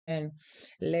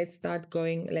Let's start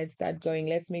going. Let's start going.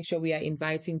 Let's make sure we are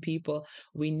inviting people.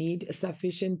 We need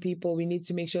sufficient people. We need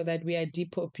to make sure that we are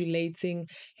depopulating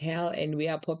hell and we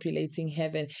are populating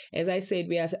heaven. As I said,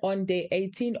 we are on day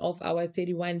 18 of our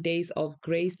 31 days of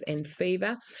grace and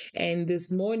favor. And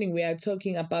this morning we are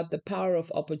talking about the power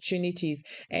of opportunities.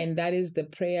 And that is the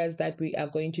prayers that we are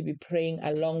going to be praying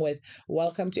along with.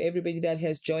 Welcome to everybody that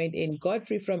has joined in.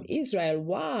 Godfrey from Israel.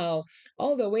 Wow.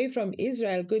 All the way from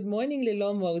Israel. Good morning,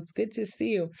 Lilomo. It's good to see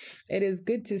you. It is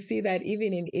good to see that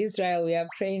even in Israel, we are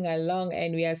praying along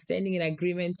and we are standing in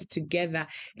agreement together.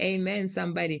 Amen,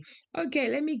 somebody. Okay,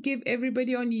 let me give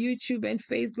everybody on YouTube and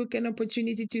Facebook an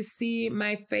opportunity to see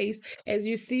my face. As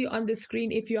you see on the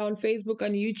screen, if you're on Facebook,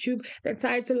 on YouTube, the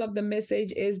title of the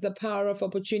message is The Power of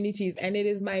Opportunities. And it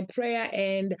is my prayer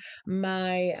and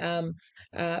my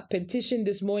petition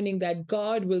this morning that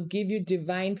God will give you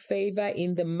divine favor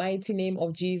in the mighty name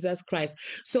of Jesus Christ.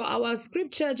 So our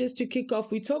scripture, just to kick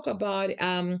off, we talk about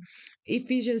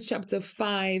Ephesians chapter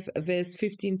 5, verse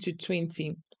 15 to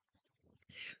 20.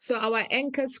 So, our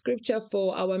anchor scripture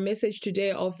for our message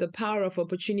today of the power of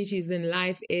opportunities in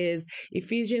life is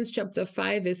Ephesians chapter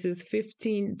 5, verses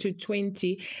 15 to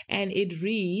 20. And it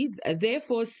reads,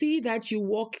 "Therefore, see that you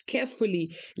walk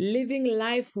carefully, living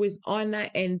life with honor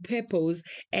and purpose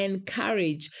and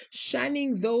courage,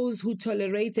 shunning those who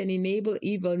tolerate and enable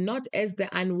evil, not as the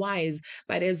unwise,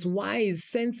 but as wise,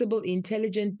 sensible,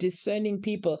 intelligent, discerning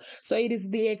people." So, it is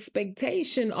the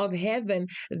expectation of heaven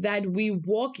that we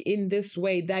walk in this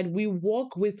way, that we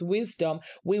walk with wisdom,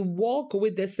 we walk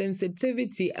with the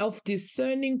sensitivity of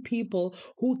discerning people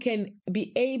who can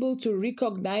be able to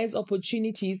recognize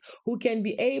opportunities, who can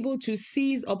be able to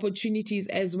seize opportunities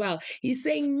as well. He's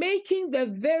saying, making the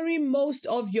very most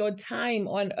of your time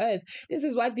on earth. This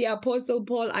is what the Apostle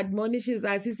Paul admonishes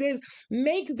us. He says,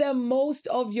 make the most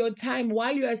of your time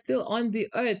while you are still on the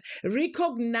earth,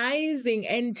 recognizing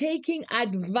and taking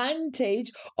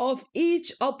advantage of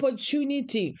each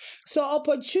opportunity. So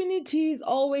opportunities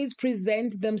always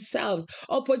present themselves.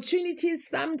 Opportunities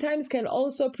sometimes can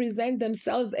also present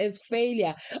themselves as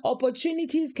failure.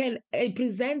 Opportunities can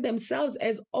present themselves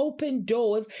as open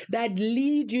doors that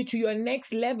lead you to your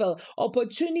next level.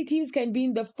 Opportunities can be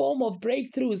in the form of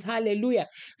breakthroughs. Hallelujah.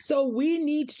 So we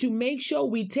need to make sure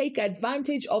we take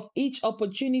advantage of each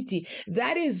opportunity.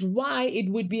 That is why it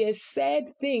would be a sad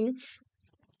thing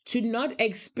to not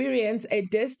experience a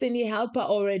destiny helper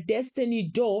or a destiny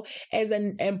door as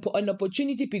an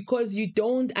opportunity because you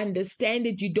don't understand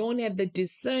it, you don't have the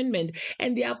discernment.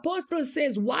 And the apostle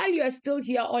says, while you are still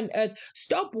here on earth,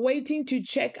 stop waiting to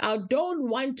check out. Don't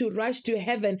want to rush to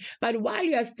heaven, but while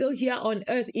you are still here on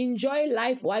earth, enjoy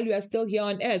life while you are still here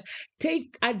on earth.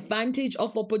 Take advantage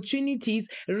of opportunities,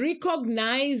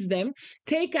 recognize them,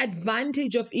 take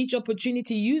advantage of each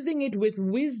opportunity, using it with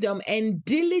wisdom and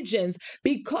diligence,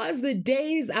 because the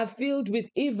days are filled with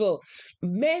evil.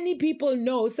 Many people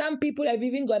know, some people have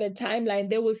even got a timeline.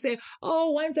 They will say,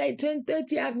 oh, once I turn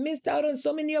 30, I've missed out on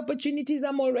so many opportunities.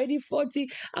 I'm already 40.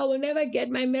 I will never get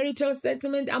my marital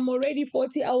settlement. I'm already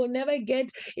 40. I will never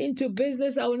get into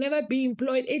business. I will never be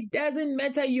employed. It doesn't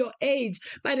matter your age,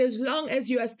 but as long as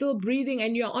you are still breathing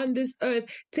and you're on this earth,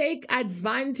 take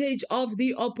advantage of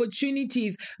the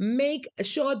opportunities. Make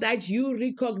sure that you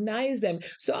recognize them.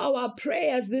 So our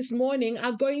prayers this morning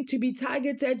are going to be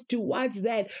targeted towards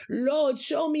that. Lord,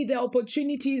 show me the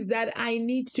opportunities that I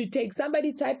need to take.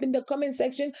 Somebody type in the comment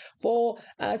section for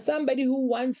somebody who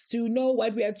wants to know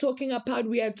what we are talking about.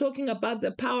 We are talking about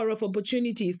the power of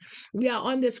opportunities. We are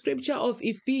on the scripture of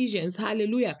Ephesians.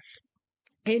 Hallelujah.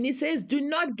 And he says, do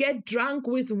not get drunk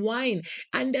with wine,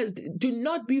 and do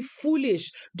not be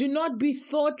foolish, do not be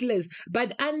thoughtless,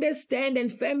 but understand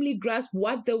and firmly grasp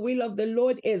what the will of the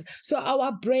Lord is. So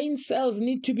our brain cells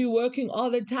need to be working all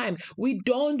the time. We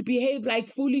don't behave like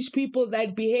foolish people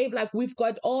that behave like we've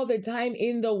got all the time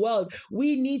in the world.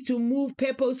 We need to move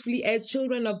purposefully as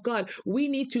children of God. We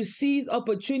need to seize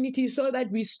opportunities so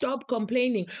that we stop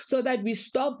complaining, so that we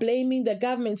stop blaming the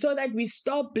government, so that we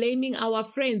stop blaming our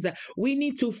friends. We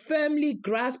need to firmly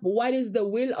grasp what is the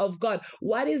will of God.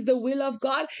 What is the will of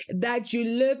God? That you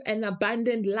live an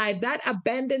abundant life. That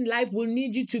abundant life will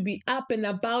need you to be up and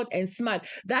about and smart.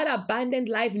 That abundant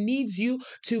life needs you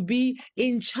to be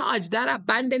in charge. That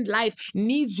abundant life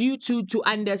needs you to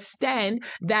understand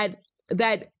that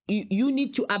you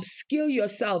need to upskill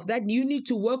yourself, that you need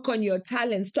to work on your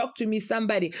talents. Talk to me,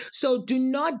 somebody. So do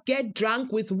not get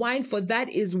drunk with wine, for that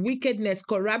is wickedness,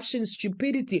 corruption,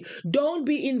 stupidity. Don't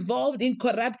be involved in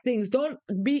corrupt things. Don't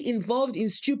be involved in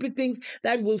stupid things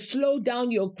that will slow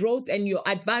down your growth and your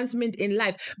advancement in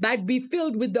life. But be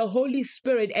filled with the Holy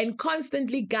Spirit and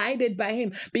constantly guided by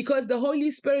Him, because the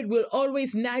Holy Spirit will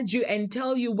always nudge you and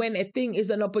tell you when a thing is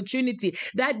an opportunity.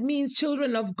 That means,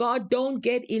 children of God, don't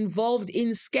get involved in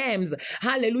scams.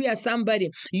 Hallelujah, somebody.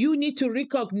 You need to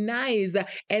recognize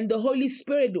and the Holy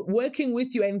Spirit working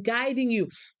with you and guiding you.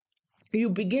 You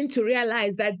begin to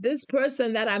realize that this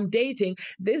person that I'm dating,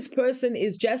 this person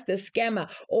is just a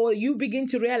scammer. Or you begin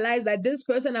to realize that this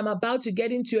person I'm about to get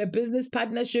into a business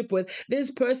partnership with, this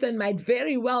person might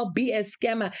very well be a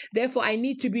scammer. Therefore, I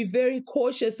need to be very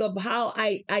cautious of how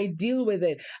I deal with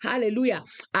it. Hallelujah.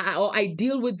 Or I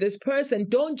deal with this person.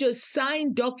 Don't just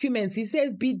sign documents. He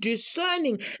says, be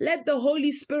discerning. Let the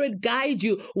Holy Spirit guide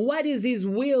you. What is His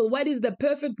will? What is the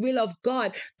perfect will of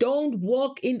God? Don't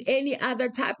walk in any other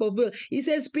type of will. He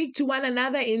says, speak to one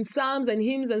another in psalms and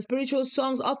hymns and spiritual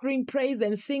songs, offering praise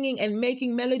and singing and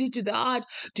making melody to the heart,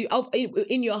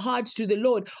 in your heart to the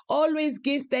Lord. Always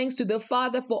give thanks to the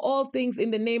Father for all things in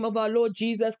the name of our Lord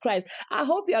Jesus Christ. I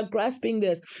hope you are grasping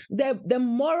this. The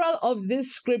moral of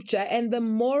this scripture and the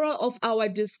moral of our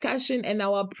discussion and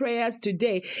our prayers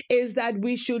today is that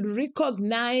we should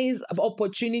recognize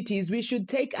opportunities. We should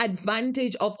take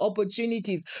advantage of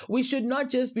opportunities. We should not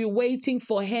just be waiting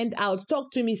for handouts. Talk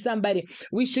to me, somebody.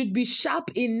 We should be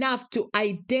sharp enough to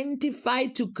identify,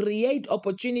 to create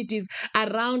opportunities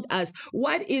around us.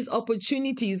 What is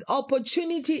opportunities?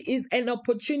 Opportunity is an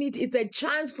opportunity. It's a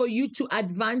chance for you to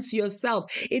advance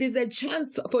yourself. It is a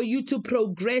chance for you to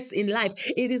progress in life.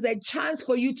 It is a chance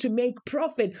for you to make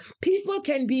profit. People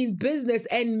can be in business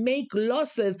and make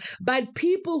losses, but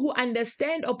people who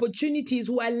understand opportunities,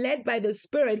 who are led by the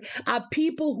Spirit, are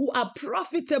people who are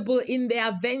profitable in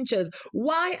their ventures.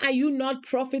 Why are you not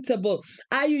profitable?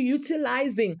 Are you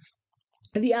utilizing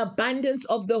the abundance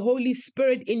of the Holy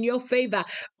Spirit in your favor?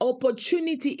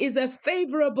 Opportunity is a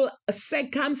favorable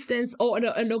circumstance or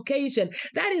an occasion.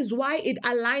 That is why it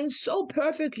aligns so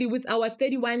perfectly with our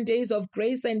 31 days of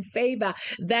grace and favor,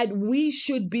 that we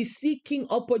should be seeking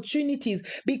opportunities.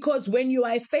 Because when you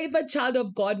are a favored child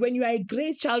of God, when you are a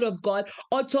grace child of God,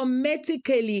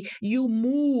 automatically you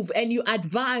move and you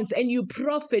advance and you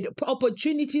profit.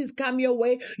 Opportunities come your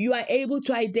way. You are able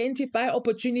to identify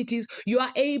opportunities. You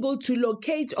are able to locate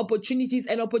opportunities,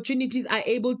 and opportunities are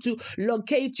able to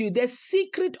locate you. The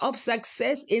secret of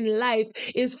success in life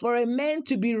is for a man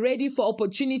to be ready for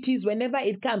opportunities whenever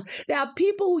it comes. There are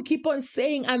people who keep on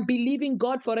saying, I'm believing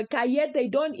God for a car, yet they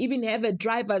don't even have a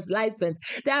driver's license.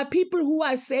 There are people who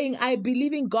are saying, I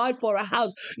believe in God for a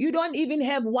house. You don't even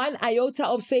have one iota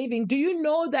of saving. Do you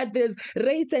know that there's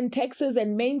rates and taxes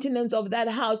and maintenance of that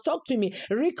house? Talk to me.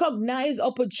 Recognize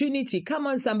opportunity. Come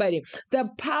on, somebody. The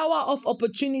power of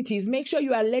opportunities. Make sure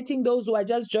you are letting those who are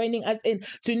just joining us in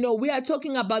to know we are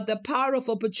talking about the power of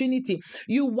opportunity.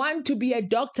 You want to be a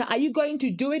doctor. Are you going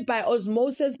to do it by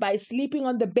osmosis, by sleeping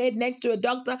on the bed next to a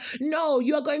doctor? No,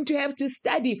 you are going to have to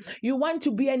study. You want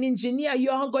to be an engineer.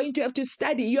 You are going to have to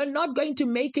study. You're not going to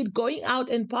make it going out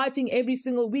and partying every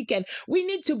single weekend. We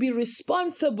need to be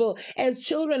responsible as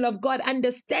children of God,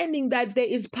 understanding that there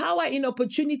is power in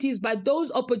opportunities, but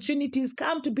those opportunities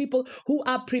come to people who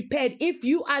are prepared. If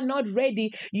you are not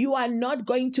ready, you are not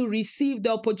going to receive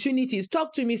the opportunities.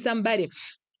 Talk to me, somebody.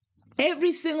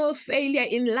 Every single failure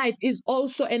in life is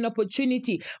also an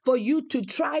opportunity for you to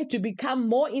try to become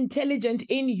more intelligent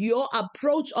in your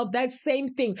approach of that same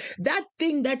thing. That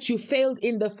thing that you failed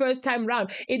in the first time round,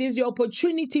 it is your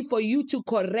opportunity for you to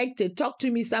correct it. Talk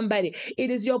to me, somebody. It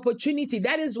is your opportunity.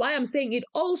 That is why I'm saying it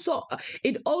also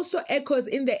echoes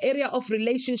in the area of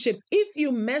relationships. If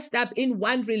you messed up in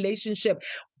one relationship,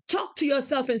 talk to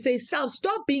yourself and say, self,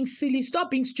 stop being silly, stop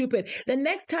being stupid. The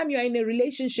next time you're in a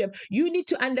relationship, you need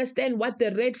to understand what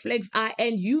the red flags are,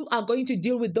 and you are going to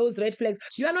deal with those red flags.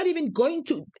 You are not even going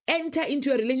to enter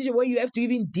into a relationship where you have to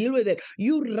even deal with it.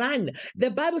 You run. The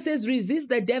Bible says, resist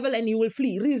the devil and he will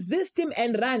flee. Resist him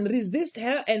and run. Resist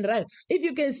her and run. If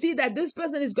you can see that this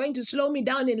person is going to slow me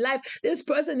down in life, this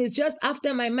person is just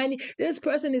after my money, this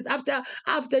person is after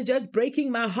just breaking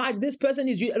my heart, this person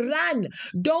is, run.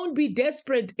 Don't be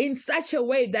desperate in such a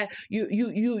way that you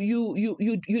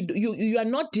are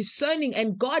not discerning,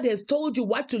 and God has told you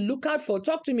what to look out for.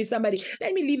 Talk to me, somebody.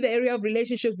 Let me leave the area of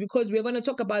relationships because we're going to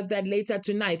talk about that later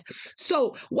tonight.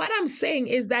 So what I'm saying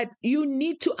is that you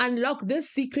need to unlock this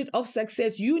secret of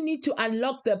success. You need to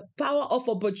unlock the power of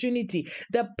opportunity.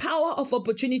 The power of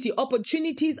opportunity.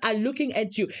 Opportunities are looking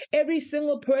at you. Every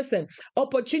single person.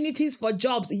 Opportunities for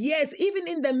jobs. Yes, even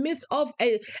in the midst of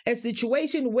a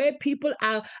situation where people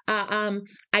are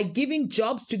giving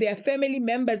jobs to their family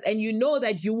members, and you know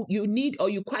that you need or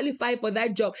you qualify for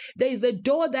that job, there is a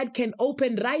door that can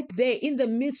open right there in the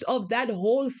midst of that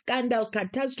whole scandal,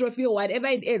 catastrophe, or whatever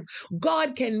it is.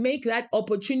 God can make that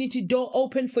opportunity door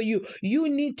open for you. You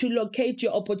need to locate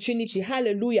your opportunity.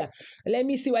 Hallelujah. Let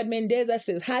me see what Mendeza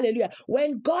says. Hallelujah.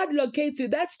 When God locates you,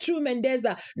 that's true,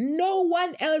 Mendeza. No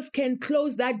one else can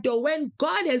close that door. When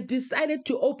God has decided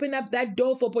to open up that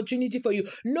door for opportunity for you,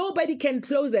 nobody can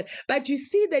close it. But you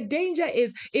see, the danger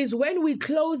is when we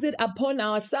close it upon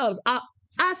ourselves.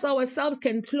 Us ourselves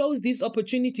can close these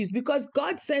opportunities because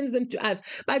God sends them to us.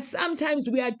 But sometimes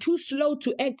we are too slow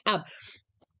to act up.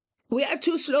 We are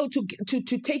too slow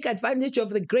to take advantage of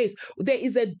the grace. There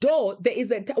is a door.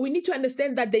 We need to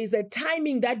understand that there is a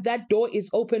timing that that door is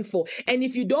open for. And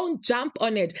if you don't jump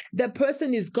on it, the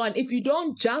person is gone. If you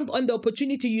don't jump on the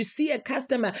opportunity, you see a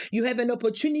customer, you have an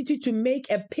opportunity to make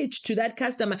a pitch to that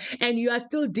customer, and you are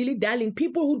still dilly-dallying.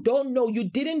 People who don't know, you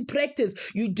didn't practice,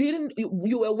 you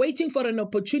were waiting for an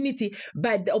opportunity,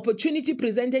 but the opportunity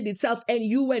presented itself and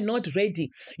you were not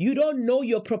ready. You don't know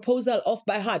your proposal off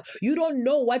by heart. You don't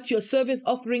know what your service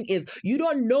offering is. You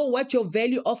don't know what your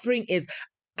value offering is.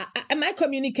 Am I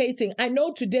communicating? I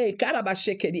know today,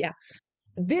 Karabashekedia.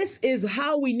 This is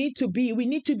how we need to be. We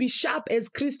need to be sharp as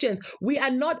Christians. We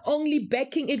are not only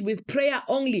backing it with prayer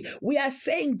only. We are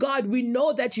saying, God, we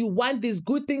know that you want these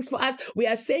good things for us. We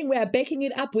are saying we are backing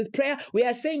it up with prayer. We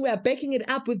are saying we are backing it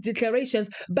up with declarations.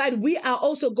 But we are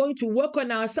also going to work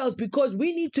on ourselves because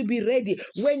we need to be ready.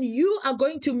 When you are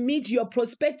going to meet your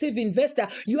prospective investor,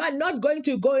 you are not going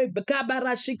to go,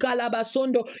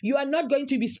 you are not going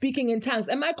to be speaking in tongues.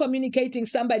 Am I communicating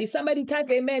somebody? Somebody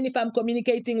type amen if I'm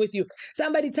communicating with you.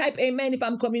 Somebody type amen if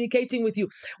I'm communicating with you.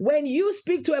 When you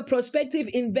speak to a prospective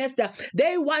investor,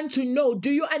 they want to know, do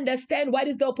you understand what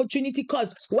is the opportunity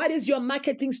cost? What is your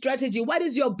marketing strategy? What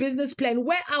is your business plan?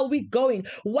 Where are we going?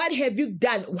 What have you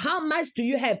done? How much do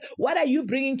you have? What are you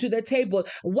bringing to the table?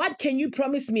 What can you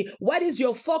promise me? What is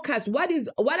your forecast? What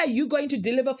are you going to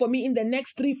deliver for me in the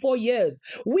next 3-4 years?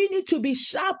 We need to be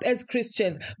sharp as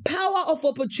Christians. Power of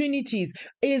opportunities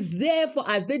is there for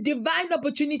us. The divine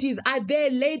opportunities are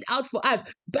there laid out for us.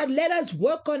 But let us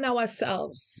work on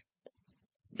ourselves.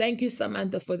 Thank you,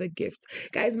 Samantha, for the gift.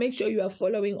 Guys, make sure you are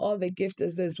following all the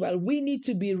gifters as well. We need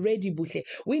to be ready, Buhle.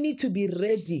 We need to be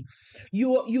ready. You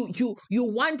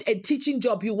want a teaching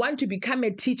job. You want to become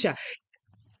a teacher.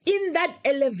 In that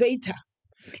elevator,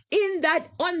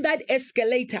 on that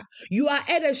escalator, you are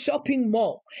at a shopping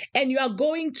mall and you are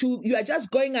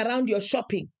just going around your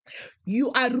shopping.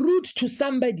 You are rude to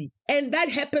somebody, and that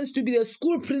happens to be the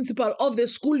school principal of the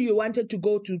school you wanted to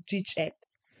go to teach at.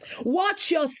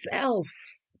 Watch yourself.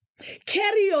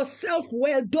 Carry yourself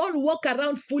well. Don't walk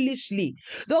around foolishly.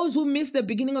 Those who missed the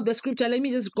beginning of the scripture, let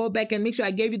me just go back and make sure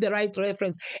I gave you the right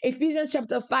reference. Ephesians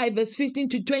chapter 5, verse 15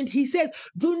 to 20. He says,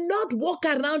 do not walk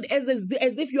around as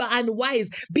if you are unwise.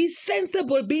 Be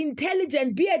sensible, be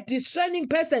intelligent, be a discerning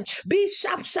person, be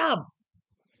sharp.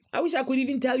 I wish I could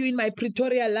even tell you in my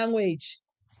Pretoria language.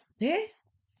 Open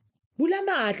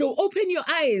your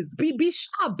eyes, be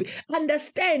sharp,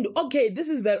 understand. Okay, this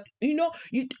is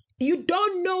you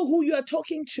don't know who you are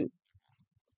talking to.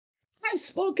 I've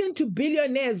spoken to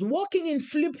billionaires walking in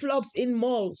flip-flops in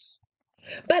malls.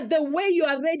 But the way you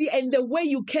are ready and the way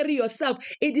you carry yourself,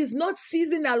 it is not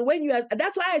seasonal.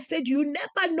 That's why I said you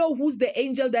never know who's the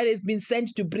angel that has been sent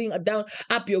to bring down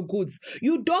up your goods.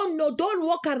 You don't know. Don't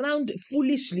walk around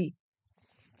foolishly.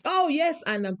 Oh yes,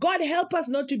 Anna, God help us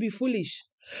not to be foolish.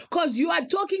 Because you are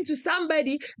talking to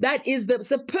somebody that is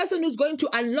the person who's going to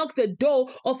unlock the door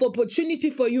of opportunity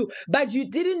for you, but you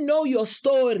didn't know your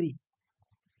story.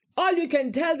 All you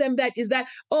can tell them is that,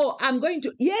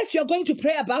 yes, you're going to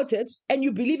pray about it and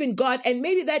you believe in God, and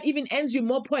maybe that even earns you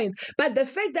more points. But the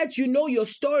fact that you know your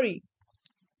story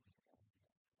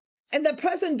and the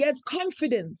person gets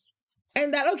confidence,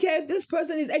 and that, okay, this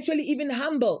person is actually even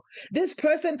humble. This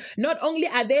person, not only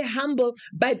are they humble,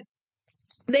 but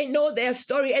they know their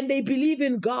story and they believe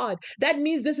in God. That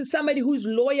means this is somebody who's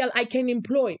loyal. I can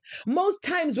employ. Most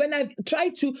times when I've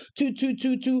tried to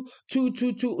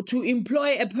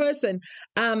employ a person,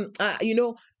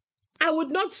 I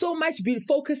would not so much be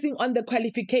focusing on the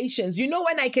qualifications. You know,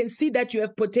 when I can see that you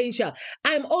have potential,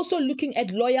 I'm also looking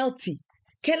at loyalty.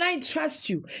 Can I trust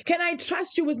you? Can I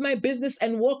trust you with my business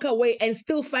and walk away and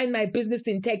still find my business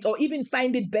intact or even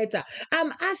find it better?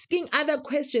 I'm asking other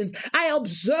questions. I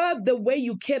observe the way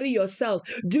you carry yourself.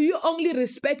 Do you only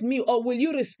respect me, or will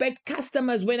you respect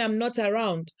customers when I'm not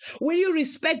around? Will you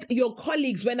respect your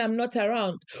colleagues when I'm not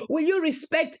around? Will you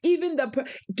respect even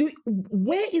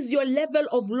where is your level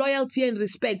of loyalty and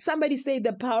respect? Somebody say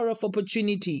the power of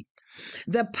opportunity.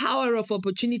 The power of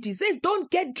opportunity says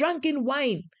don't get drunk in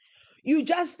wine. You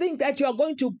just think that you are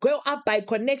going to go up by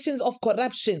connections of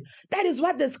corruption. That is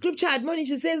what the scripture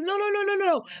admonishes. Says, no, no, no, no,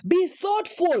 no. Be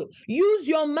thoughtful. Use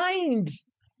your mind.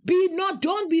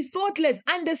 Don't be thoughtless.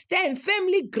 Understand,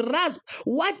 firmly grasp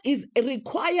what is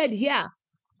required here.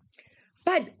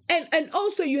 But and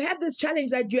also you have this challenge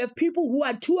that you have people who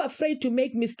are too afraid to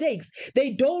make mistakes.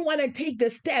 They don't want to take the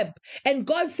step. And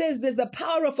God says there's a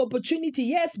power of opportunity.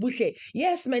 Yes, Bushe.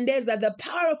 Yes, Mendeza, the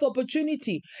power of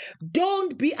opportunity.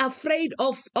 Don't be afraid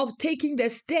of taking the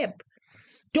step.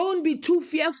 Don't be too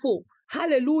fearful.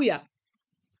 Hallelujah.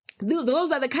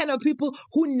 Those are the kind of people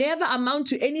who never amount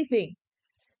to anything.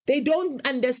 They don't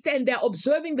understand. They're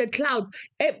observing the clouds.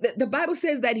 The Bible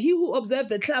says that he who observes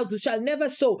the clouds shall never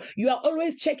sow. You are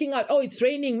always checking out, oh, it's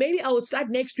raining. Maybe I will start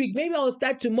next week. Maybe I will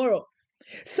start tomorrow.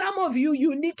 Some of you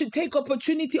need to take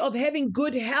opportunity of having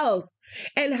good health.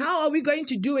 And how are we going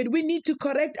to do it? We need to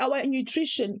correct our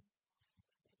nutrition.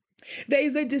 There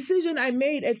is a decision I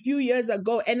made a few years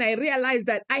ago, and I realized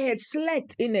that I had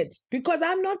slacked in it because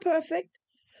I'm not perfect.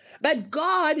 But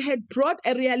God had brought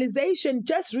a realization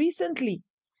just recently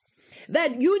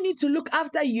that you need to look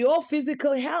after your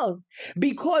physical health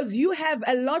because you have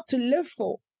a lot to live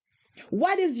for.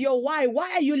 What is your why?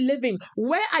 Why are you living?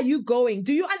 Where are you going?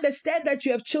 Do you understand that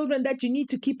you have children that you need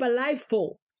to keep alive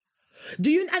for? Do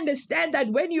you understand that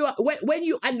when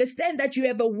you understand that you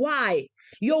have a why,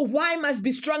 your why must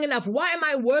be strong enough? Why am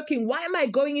I working? Why am I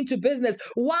going into business?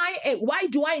 Why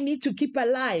do I need to keep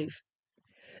alive?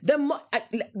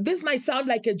 This might sound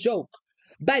like a joke,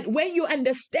 but when you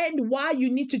understand why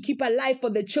you need to keep alive for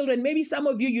the children, maybe some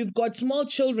of you, you've got small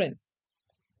children,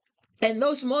 and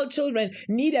those small children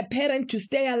need a parent to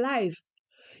stay alive.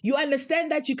 You understand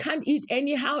that you can't eat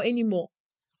anyhow anymore.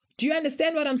 Do you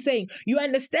understand what I'm saying? You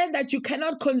understand that you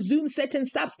cannot consume certain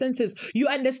substances. You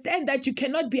understand that you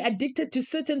cannot be addicted to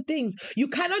certain things. You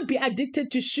cannot be addicted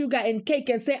to sugar and cake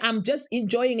and say, I'm just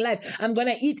enjoying life. I'm going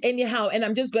to eat anyhow and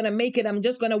I'm just going to make it. I'm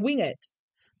just going to wing it.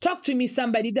 Talk to me,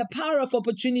 somebody. The power of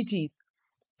opportunities.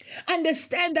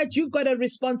 Understand that you've got a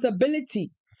responsibility.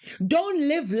 Don't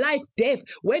live life deaf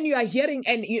when you are hearing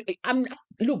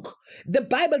look, the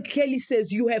Bible clearly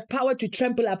says you have power to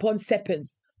trample upon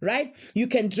serpents, right? You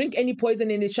can drink any poison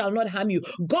and it shall not harm you.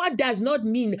 God does not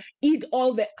mean eat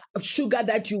all the sugar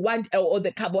that you want or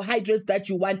the carbohydrates that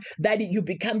you want, that you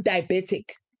become diabetic.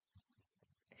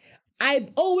 I've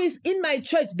always, in my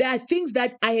church, there are things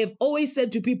that I have always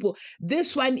said to people,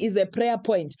 this one is a prayer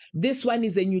point. This one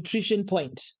is a nutrition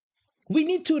point. We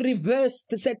need to reverse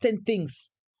the certain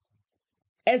things.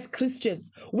 As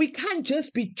Christians, we can't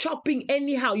just be chopping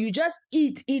anyhow. You just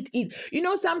eat. You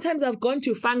know, sometimes I've gone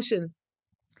to functions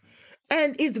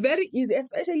and it's very easy,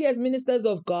 especially as ministers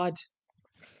of God.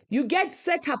 You get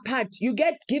set apart. You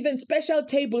get given special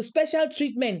tables, special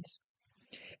treatment,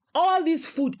 all this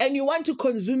food, and you want to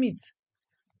consume it.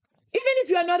 Even if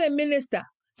you are not a minister,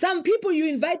 some people, you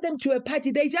invite them to a party,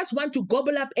 they just want to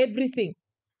gobble up everything.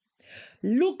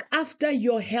 Look after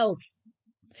your health.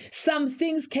 Some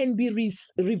things can be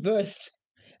reversed.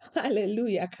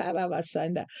 Hallelujah.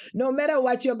 No matter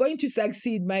what, you're going to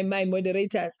succeed, my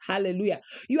moderators. Hallelujah.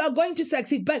 You are going to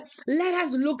succeed, but let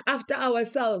us look after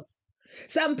ourselves.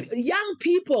 Some young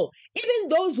people, even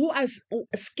those who are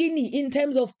skinny in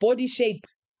terms of body shape,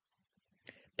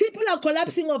 people are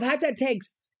collapsing of heart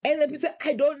attacks. And they say,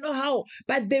 I don't know how,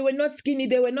 but they were not skinny,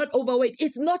 they were not overweight.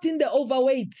 It's not in the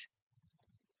overweight.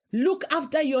 Look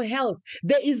after your health.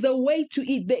 There is a way to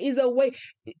eat. There is a way.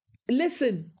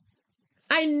 Listen,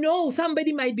 I know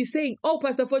somebody might be saying, oh,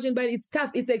 Pastor Fortune, but it's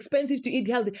tough. It's expensive to eat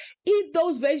healthy. Eat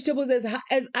those vegetables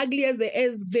as ugly as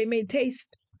they may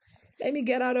taste. Let me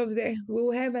get out of there.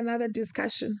 We'll have another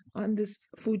discussion on this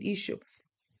food issue.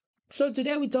 So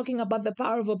today we're talking about the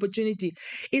power of opportunity.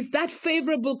 It's that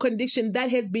favorable condition that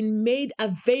has been made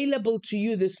available to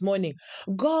you this morning.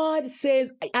 God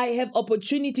says, I have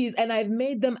opportunities and I've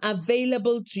made them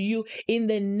available to you in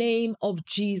the name of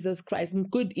Jesus Christ.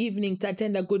 Good evening,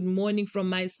 Tatenda. Good morning from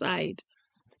my side.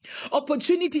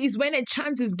 Opportunity is when a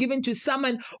chance is given to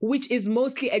someone, which is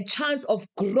mostly a chance of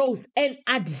growth and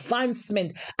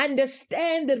advancement.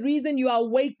 Understand the reason you are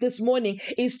awake this morning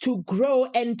is to grow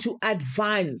and to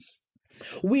advance.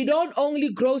 We don't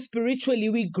only grow spiritually,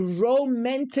 we grow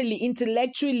mentally,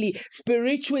 intellectually,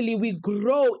 spiritually. We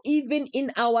grow even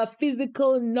in our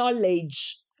physical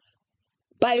knowledge.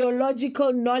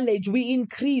 Biological knowledge, we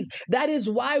increase. That is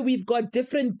why we've got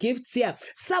different gifts here.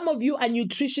 Some of you are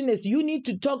nutritionists. You need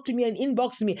to talk to me and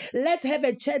inbox me. Let's have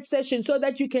a chat session so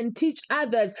that you can teach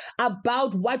others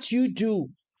about what you do.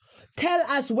 Tell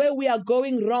us where we are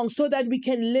going wrong so that we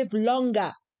can live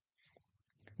longer.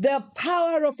 The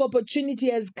power of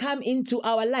opportunity has come into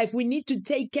our life. We need to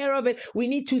take care of it. We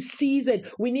need to seize it.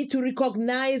 We need to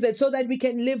recognize it so that we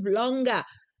can live longer.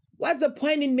 What's the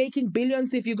point in making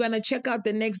billions if you're going to check out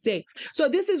the next day? So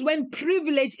this is when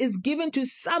privilege is given to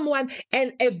someone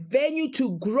and a venue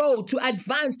to grow, to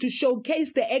advance, to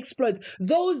showcase the exploits.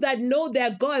 Those that know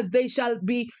their gods, they shall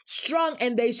be strong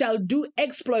and they shall do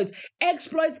exploits.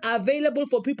 Exploits are available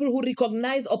for people who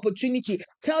recognize opportunity.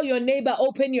 Tell your neighbor,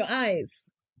 open your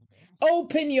eyes.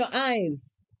 Open your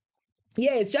eyes.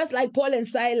 Yes, just like Paul and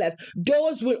Silas,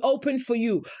 doors will open for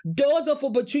you. Doors of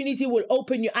opportunity will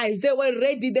open your eyes. They were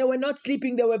ready. They were not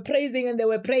sleeping. They were praising and they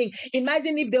were praying.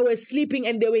 Imagine if they were sleeping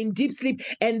and they were in deep sleep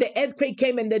and the earthquake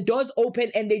came and the doors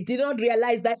opened and they did not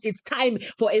realize that it's time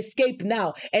for escape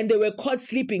now. And they were caught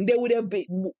sleeping. They would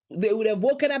have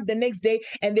woken up the next day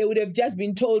and they would have just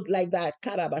been told like that.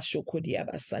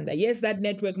 Yes, that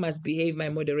network must behave, my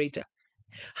moderator.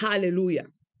 Hallelujah.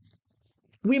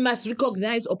 We must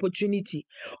recognize opportunity.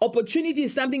 Opportunity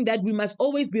is something that we must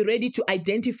always be ready to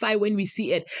identify when we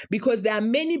see it, because there are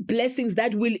many blessings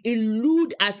that will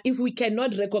elude us if we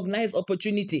cannot recognize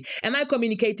opportunity. Am I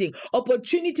communicating?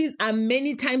 Opportunities are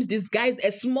many times disguised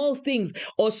as small things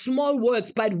or small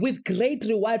words, but with great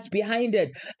rewards behind it.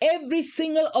 Every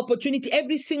single opportunity,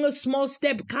 every single small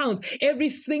step counts. Every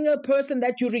single person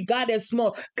that you regard as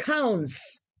small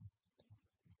counts.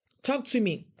 Talk to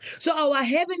me. So our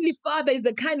Heavenly Father is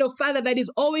the kind of Father that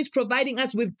is always providing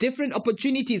us with different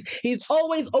opportunities. He's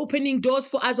always opening doors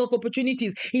for us of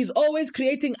opportunities. He's always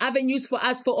creating avenues for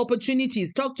us for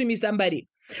opportunities. Talk to me, somebody.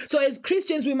 So as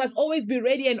Christians, we must always be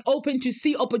ready and open to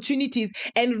see opportunities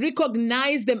and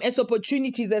recognize them as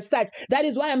opportunities as such. That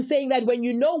is why I'm saying that when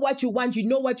you know what you want, you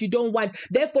know what you don't want.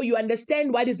 Therefore, you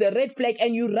understand what is a red flag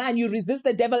and you run, you resist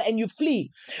the devil and you flee.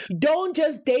 Don't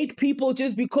just date people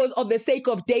just because of the sake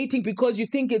of dating, because you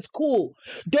think it's cool.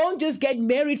 Don't just get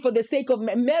married for the sake of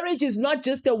marriage. Is not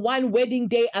just a one wedding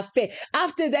day affair.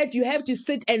 After that, you have to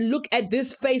sit and look at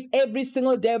this face every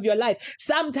single day of your life.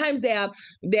 Sometimes they are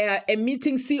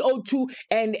emitting CO2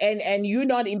 and you're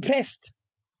not impressed.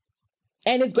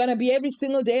 And it's going to be every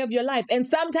single day of your life. And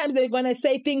sometimes they're going to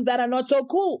say things that are not so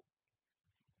cool.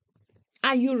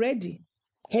 Are you ready?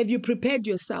 Have you prepared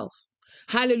yourself?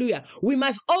 Hallelujah. We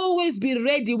must always be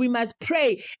ready. We must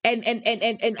pray. And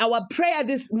our prayer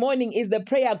this morning is the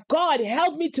prayer, God,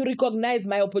 help me to recognize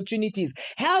my opportunities.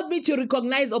 Help me to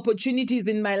recognize opportunities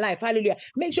in my life. Hallelujah.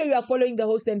 Make sure you are following the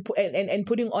host and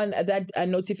putting on that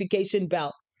notification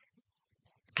bell.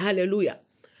 Hallelujah.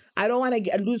 I don't want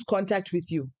to lose contact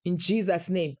with you in Jesus'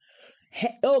 name.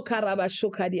 Oh,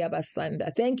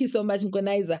 Karabashokadiabasanda. Thank you so much,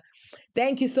 Nkonaiza.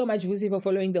 Thank you so much, Vusi, for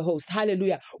following the host.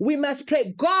 Hallelujah. We must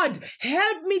pray. God,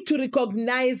 help me to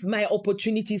recognize my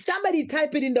opportunities. Somebody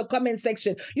type it in the comment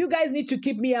section. You guys need to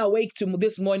keep me awake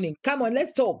this morning. Come on,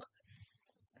 let's talk.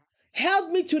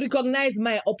 Help me to recognize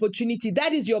my opportunity.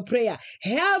 That is your prayer.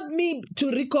 Help me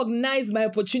to recognize my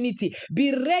opportunity.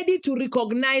 Be ready to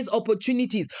recognize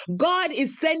opportunities. God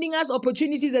is sending us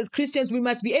opportunities as Christians. We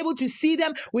must be able to see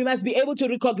them. We must be able to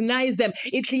recognize them.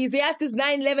 Ecclesiastes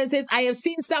 9:11 says, I have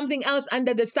seen something else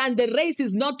under the sun. The race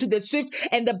is not to the swift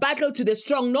and the battle to the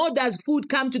strong, nor does food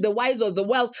come to the wise or the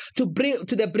wealth to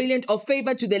the brilliant or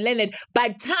favor to the learned,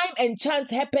 but time and chance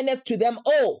happeneth to them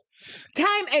all.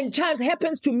 Time and chance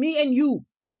happens to me and you.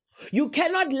 You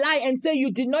cannot lie and say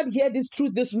you did not hear this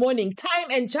truth this morning. Time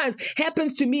and chance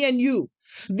happens to me and you.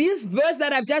 This verse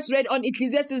that I've just read on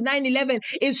Ecclesiastes 9:11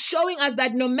 is showing us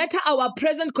that no matter our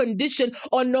present condition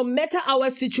or no matter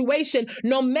our situation,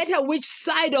 no matter which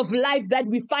side of life that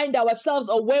we find ourselves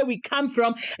or where we come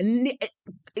from,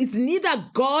 it's neither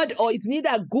God or it's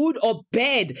neither good or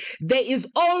bad. There is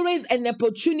always an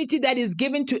opportunity that is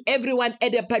given to everyone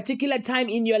at a particular time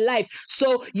in your life.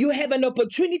 So you have an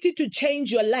opportunity to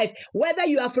change your life, whether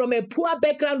you are from a poor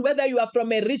background, whether you are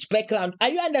from a rich background. Are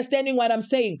you understanding what I'm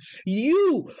saying?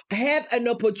 You have an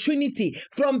opportunity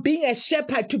from being a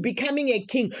shepherd to becoming a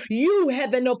king. You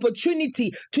have an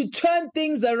opportunity to turn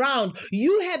things around.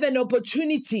 You have an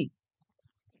opportunity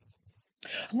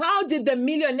How did the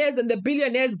millionaires and the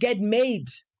billionaires get made?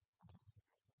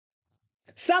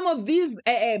 Some of these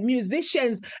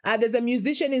musicians, there's a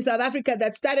musician in South Africa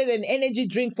that started an energy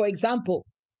drink, for example,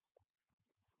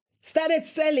 started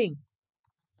selling.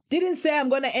 Didn't say, I'm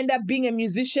going to end up being a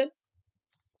musician.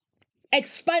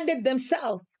 Expanded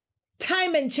themselves.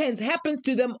 Time and chance happens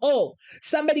to them all.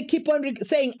 Somebody keep on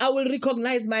saying, I will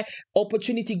recognize my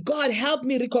opportunity. God, help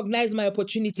me recognize my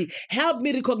opportunity. Help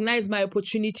me recognize my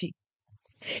opportunity.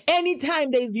 Anytime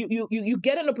there's you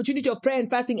get an opportunity of prayer and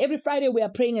fasting. Every Friday we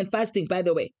are praying and fasting, by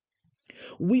the way.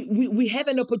 We have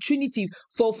an opportunity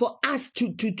for us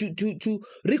to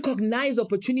recognize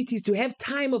opportunities, to have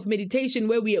time of meditation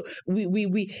where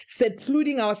we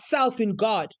secluding ourselves in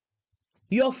God.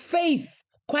 Your faith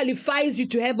qualifies you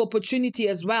to have opportunity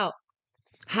as well.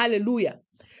 Hallelujah.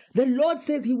 The Lord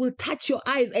says he will touch your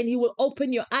eyes and he will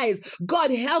open your eyes.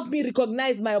 God, help me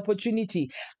recognize my opportunity.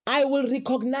 I will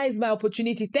recognize my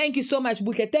opportunity. Thank you so much,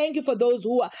 Butle. Thank you for those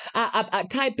who are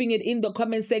typing it in the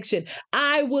comment section.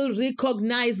 I will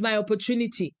recognize my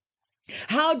opportunity.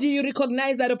 How do you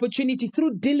recognize that opportunity?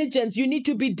 Through diligence. You need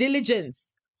to be diligent.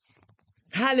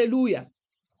 Hallelujah.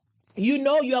 You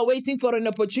know you are waiting for an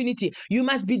opportunity. You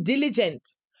must be diligent.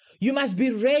 You must be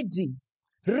ready.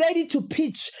 Ready to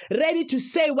pitch, ready to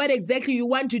say what exactly you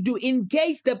want to do.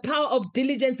 Engage the power of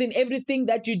diligence in everything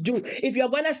that you do. If you're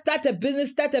going to start a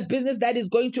business that is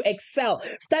going to excel.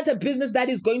 Start a business that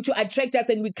is going to attract us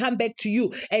and we come back to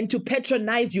you and to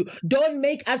patronize you. Don't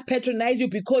make us patronize you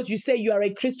because you say you are a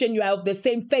Christian, you are of the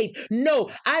same faith. No,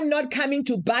 I'm not coming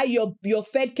to buy your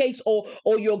fat cakes or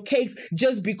your cakes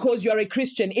just because you're a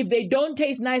Christian. If they don't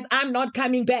taste nice, I'm not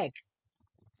coming back.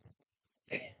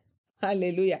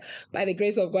 Hallelujah. By the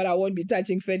grace of God, I won't be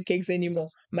touching fat cakes anymore.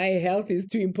 My health is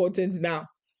too important now.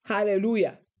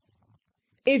 Hallelujah.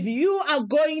 If you are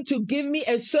going to give me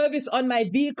a service on my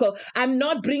vehicle, I'm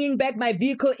not bringing back my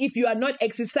vehicle if you are not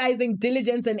exercising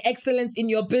diligence and excellence in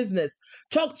your business.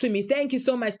 Talk to me. Thank you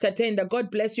so much, Tatenda.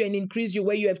 God bless you and increase you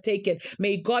where you have taken.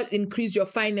 May God increase your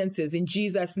finances in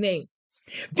Jesus' name.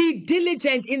 Be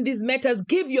diligent in these matters.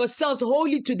 Give yourselves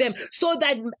wholly to them so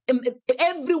that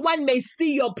everyone may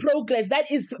see your progress. That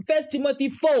is 1 Timothy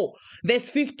 4, verse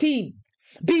 15.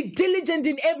 Be diligent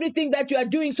in everything that you are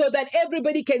doing so that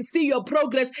everybody can see your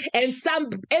progress and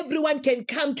everyone can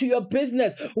come to your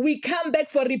business. We come back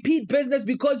for repeat business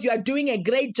because you are doing a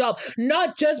great job,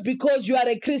 not just because you are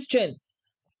a Christian.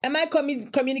 Am I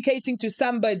communicating to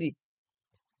somebody?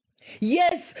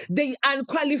 Yes, the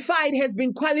unqualified has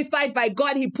been qualified by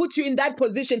God. He put you in that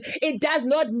position. It does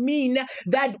not mean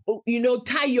that,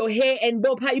 tie your hair and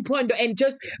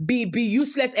just be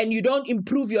useless and you don't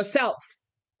improve yourself.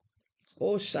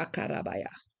 Oh, Shakarabaya.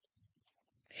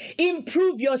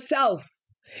 Improve yourself.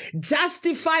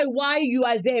 Justify why you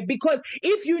are there, because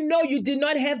if you know you did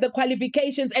not have the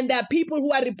qualifications and there are people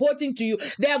who are reporting to you,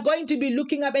 they are going to be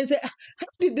looking up and say, how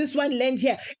did this one land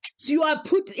here? You are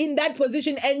put in that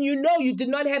position and you know you did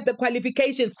not have the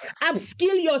qualifications.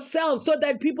 Upskill yourself so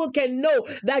that people can know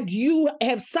that you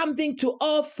have something to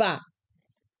offer.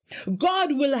 God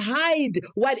will hide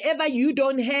whatever you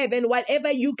don't have and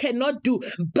whatever you cannot do,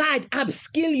 but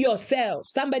upskill yourself.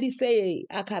 Somebody say,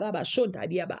 Akaraba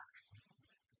Shonta Diaba.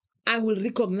 I will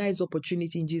recognize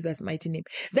opportunity in Jesus' mighty name.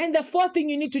 Then the fourth thing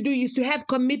you need to do is to have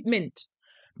commitment.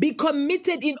 Be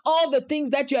committed in all the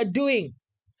things that you are doing.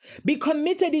 Be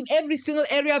committed in every single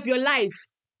area of your life.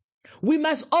 We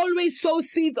must always sow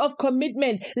seeds of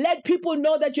commitment. Let people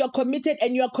know that you are committed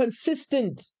and you are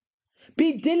consistent.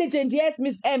 Be diligent, yes,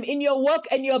 Miss M, in your work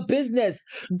and your business.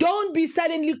 Don't be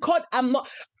suddenly caught.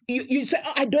 You say,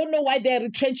 oh, I don't know why they're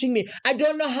retrenching me. I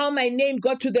don't know how my name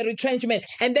got to the retrenchment.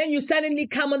 And then you suddenly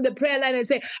come on the prayer line and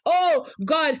say, oh,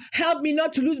 God, help me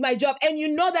not to lose my job. And you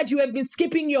know that you have been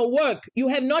skipping your work. You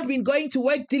have not been going to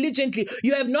work diligently.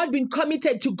 You have not been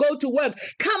committed to go to work.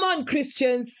 Come on,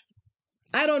 Christians.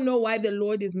 I don't know why the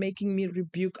Lord is making me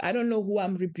rebuke. I don't know who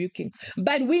I'm rebuking.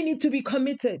 But we need to be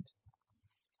committed.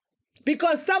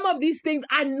 Because some of these things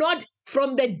are not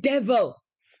from the devil.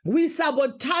 We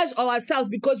sabotage ourselves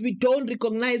because we don't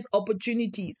recognize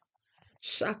opportunities.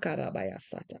 Shakarabaya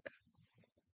Sataka.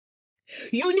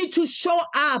 You need to show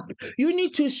up. You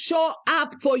need to show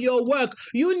up for your work.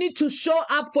 You need to show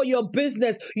up for your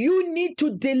business. You need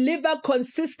to deliver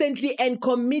consistently and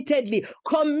committedly.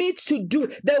 Commit to do.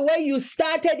 The way you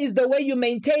started is the way you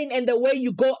maintain and the way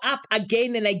you go up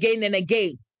again and again and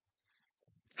again.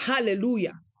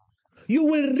 Hallelujah. You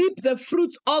will reap the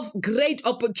fruits of great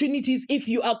opportunities if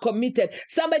you are committed.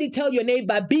 Somebody tell your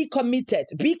neighbor, be committed.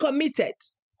 Be committed.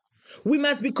 We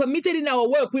must be committed in our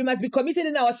work. We must be committed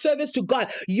in our service to God.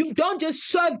 You don't just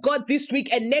serve God this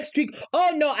week and next week,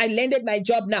 oh no, I landed my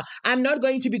job now. I'm not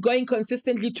going to be going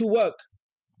consistently to work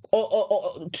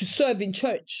or to serve in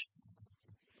church.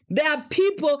 There are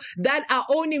people that are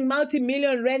owning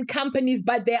multi-million rand companies,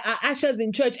 but they are ushers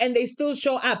in church and they still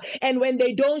show up. And when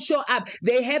they don't show up,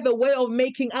 they have a way of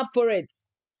making up for it.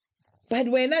 But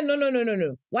when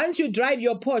no. Once you drive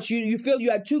your Porsche, you feel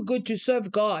you are too good to serve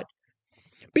God.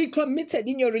 Be committed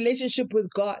in your relationship with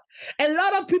God. A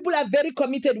lot of people are very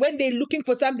committed when they're looking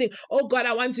for something. Oh God,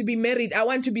 I want to be married. I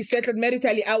want to be settled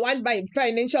maritally. I want my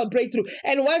financial breakthrough.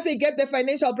 And once they get the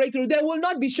financial breakthrough, they will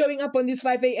not be showing up on these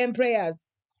 5 a.m. prayers.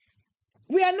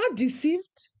 We are not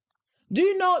deceived. Do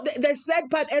you know the sad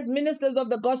part as ministers of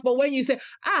the gospel when you say,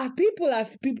 people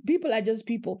are just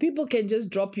people. People can just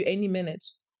drop you any minute.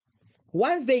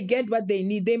 Once they get what they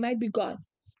need, they might be gone.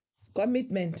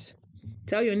 Commitment.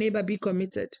 Tell your neighbor, be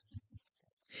committed.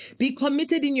 Be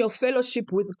committed in your fellowship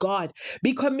with God.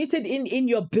 Be committed in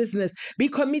your business. Be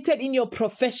committed in your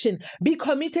profession. Be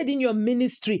committed in your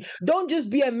ministry. Don't just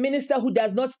be a minister who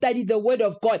does not study the word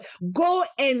of God. Go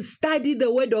and study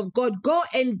the word of God. Go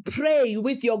and pray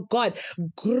with your God.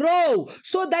 Grow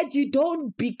so that you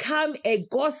don't become a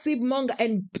gossip monger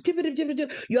and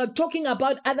you're talking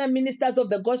about other ministers of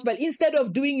the gospel instead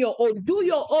of doing your own. Do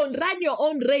your own, run your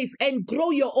own race and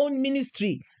grow your own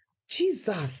ministry.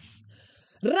 Jesus.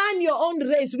 Run your own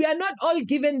race. We are not all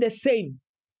given the same.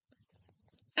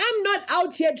 I'm not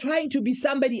out here trying to be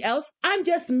somebody else. I'm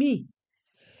just me.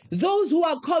 Those who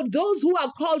are called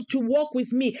to walk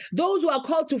with me, those who are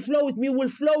called to flow with me will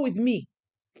flow with me.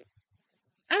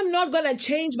 I'm not going to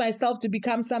change myself to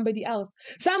become somebody else.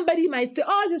 Somebody might say,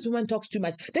 oh, this woman talks too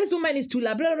much. This woman is too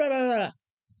loud, blah, blah, blah, blah.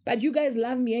 But you guys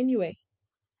love me anyway.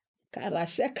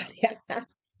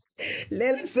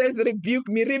 Lela says, rebuke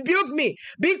me.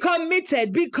 Be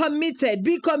committed, be committed,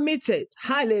 be committed.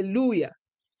 Hallelujah.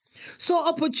 So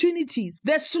opportunities,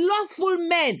 the slothful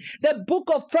man, the book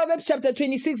of Proverbs chapter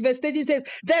 26 verse 13 says,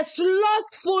 the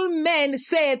slothful man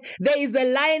said, there is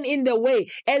a lion in the way,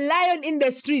 a lion in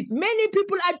the streets. Many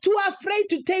people are too afraid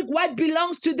to take what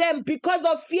belongs to them because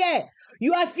of fear.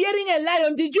 You are fearing a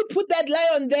lion. Did you put that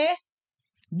lion there?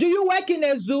 Do you work in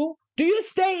a zoo? Do you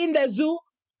stay in the zoo?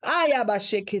 I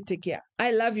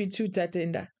love you too,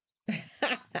 Tatenda.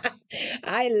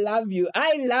 I love you.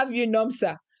 I love you,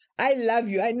 Nomsa. I love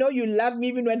you. I know you love me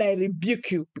even when I rebuke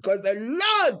you because the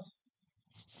Lord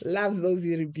loves those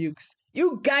he rebukes.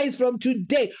 You guys from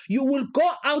today, you will go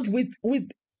out with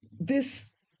this.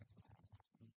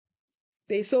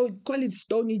 They call it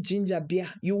stony ginger beer.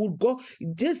 You will go,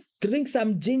 just drink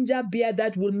some ginger beer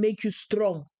that will make you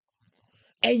strong.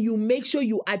 And you make sure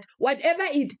you add whatever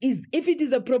it is. If it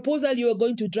is a proposal you are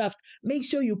going to draft, make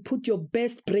sure you put your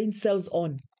best brain cells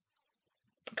on.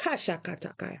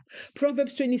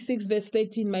 Proverbs 26 verse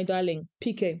 13, my darling.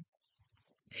 PK.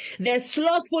 The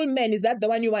slothful man, is that the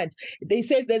one you want? They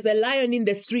says there's a lion in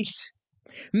the street.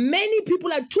 Many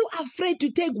people are too afraid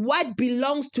to take what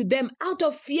belongs to them out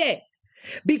of fear.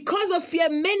 Because of fear,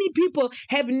 many people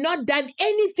have not done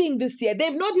anything this year.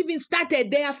 They've not even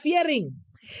started. They are fearing.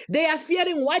 They are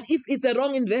fearing, what if it's a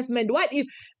wrong investment? What if?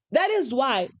 That is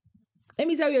why, let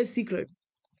me tell you a secret.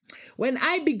 When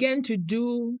I began to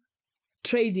do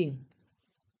trading,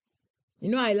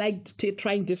 I like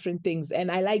trying different things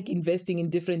and I like investing in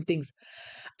different things.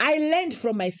 I learned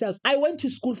from myself. I went to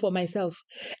school for myself.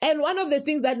 And one of the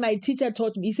things that my teacher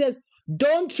taught me, he says,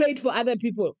 don't trade for other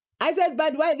people. I said,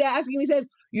 but why? They're asking me, he says,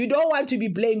 you don't want to be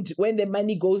blamed when the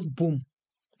money goes boom.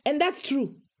 And that's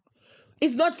true.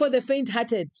 It's not for the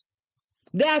faint-hearted.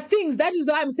 There are things, that is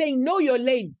why I'm saying know your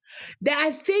lane. There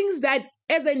are things that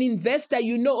as an investor,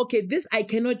 okay, this I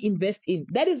cannot invest in.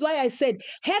 That is why I said,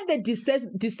 have the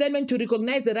discernment to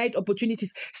recognize the right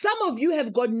opportunities. Some of you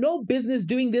have got no business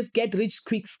doing this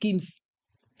get-rich-quick schemes.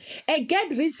 A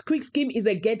get-rich-quick scheme is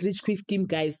a get-rich-quick scheme,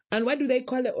 guys. And what do they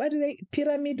call it? What do they?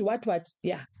 Pyramid? What?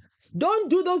 Yeah. Don't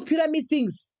do those pyramid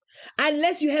things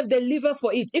unless you have the liver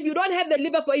for it. If you don't have the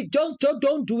liver for it, just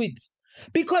don't do it.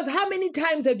 Because how many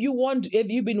times have you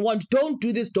been warned, don't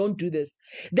do this, don't do this?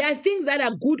 There are things that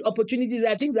are good opportunities.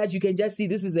 There are things that you can just see,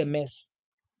 this is a mess.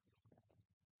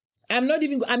 I'm not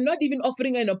even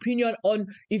offering an opinion on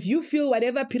if you feel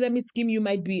whatever pyramid scheme you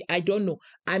might be. I don't know.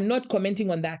 I'm not commenting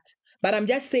on that. But I'm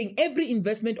just saying every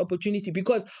investment opportunity,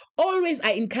 because always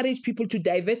I encourage people to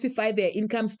diversify their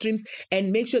income streams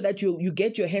and make sure that you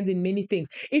get your hands in many things.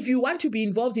 If you want to be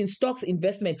involved in stocks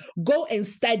investment, go and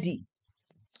study.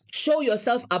 Show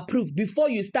yourself approved before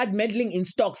you start meddling in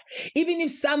stocks. Even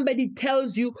if somebody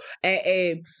tells you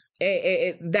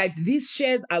that these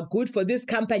shares are good for this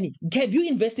company. Have you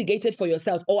investigated for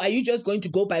yourself, or are you just going to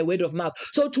go by word of mouth?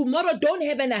 So tomorrow, don't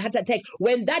have a heart attack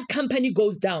when that company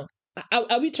goes down.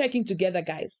 Are we tracking together,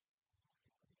 guys?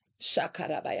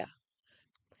 Shakarabaya.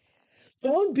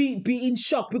 Don't be in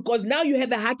shock because now you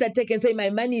have a heart attack and say, my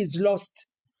money is lost.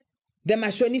 The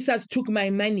Mashonisas took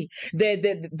my money.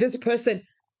 This person.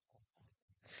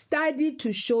 Study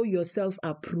to show yourself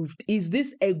approved. Is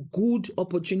this a good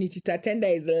opportunity?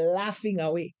 Tatenda is laughing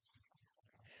away.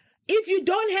 If you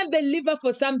don't have the liver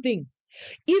for something,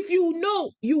 if you know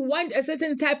you want a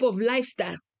certain type of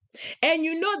lifestyle, and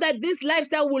you know that this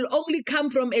lifestyle will only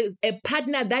come from a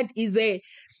partner that is a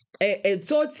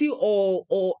tsotsi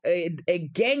or a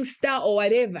gangster or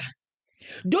whatever,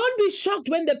 don't be shocked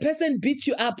when the person beats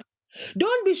you up.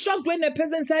 Don't be shocked when the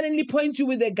person suddenly points you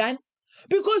with a gun.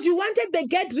 Because you wanted the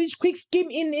get rich quick scheme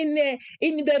in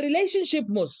the relationship,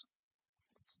 most.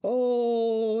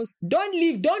 Oh, don't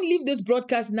leave this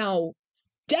broadcast now.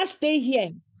 Just stay here.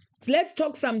 So let's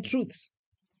talk some truths.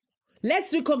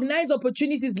 Let's recognize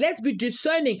opportunities. Let's be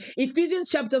discerning. Ephesians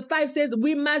chapter 5 says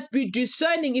we must be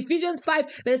discerning. Ephesians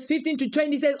 5 verse 15 to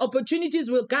 20 says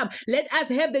opportunities will come. Let us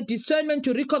have the discernment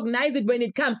to recognize it when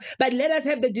it comes. But let us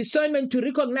have the discernment to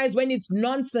recognize when it's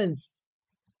nonsense.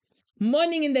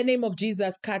 Morning in the name of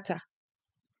Jesus, Kata.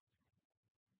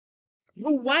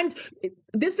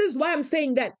 This is why I'm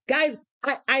saying that, guys.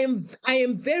 I'm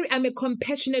a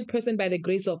compassionate person by the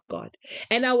grace of God,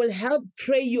 and I will help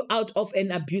pray you out of an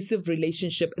abusive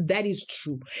relationship. That is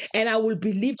true, and I will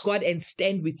believe God and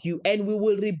stand with you, and we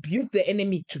will rebuke the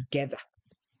enemy together.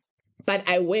 But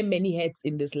I wear many hats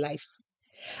in this life.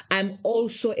 I'm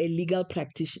also a legal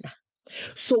practitioner.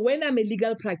 So when I'm a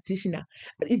legal practitioner,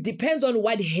 it depends on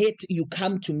what hate you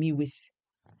come to me with.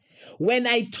 When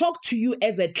I talk to you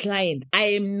as a client, I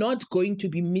am not going to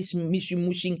be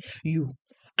mushing you.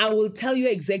 I will tell you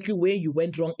exactly where you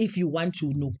went wrong if you want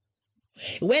to know.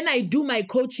 When I do my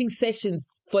coaching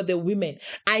sessions for the women,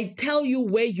 I tell you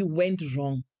where you went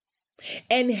wrong.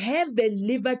 And have the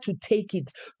liver to take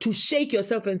it, to shake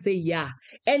yourself and say, yeah,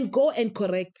 and go and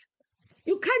correct.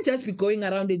 You can't just be going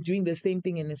around and doing the same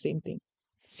thing and the same thing.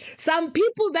 Some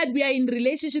people that we are in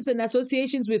relationships and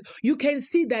associations with, you can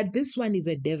see that this one is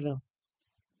a devil.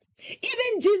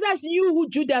 Even Jesus knew who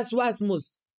Judas was,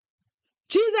 most.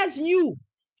 Jesus knew.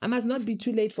 I must not be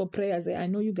too late for prayers. I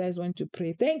know you guys want to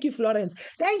pray. Thank you, Florence.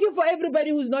 Thank you for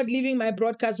everybody who's not leaving my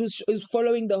broadcast, who's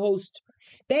following the host.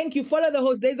 Thank you. Follow the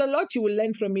host. There's a lot you will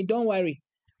learn from me. Don't worry.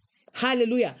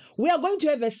 Hallelujah. We are going to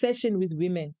have a session with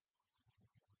women.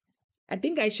 I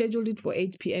think I scheduled it for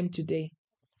 8 p.m. today.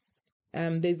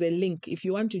 There's a link if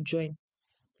you want to join.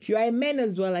 If you are a man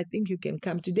as well, I think you can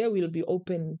come. Today we'll be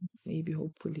open, maybe,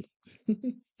 hopefully.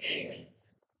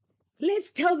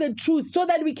 Let's tell the truth so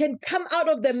that we can come out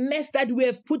of the mess that we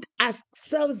have put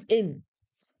ourselves in.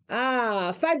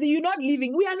 Fadzi, you're not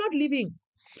leaving. We are not leaving.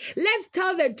 Let's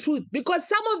tell the truth, because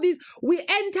some of these, we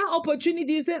enter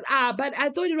opportunity. You says, but I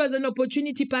thought it was an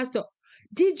opportunity, Pastor.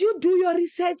 Did you do your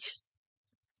research?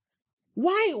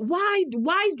 Why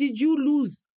did you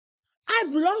lose?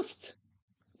 I've lost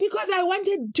because I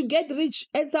wanted to get rich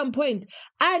at some point.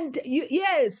 And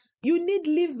yes, you need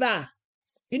liver.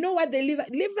 You know what the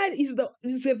liver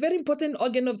is a very important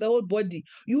organ of the whole body.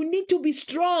 You need to be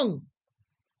strong.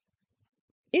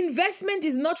 Investment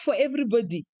is not for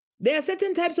everybody. There are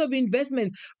certain types of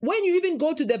investments. When you even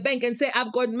go to the bank and say,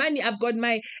 I've got money, I've got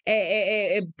my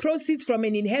proceeds from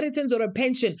an inheritance or a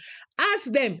pension,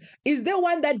 ask them, is there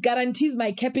one that guarantees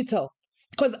my capital?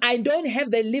 Because I don't have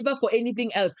the liver for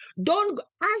anything else. Don't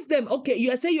ask them, okay,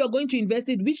 you say you're going to invest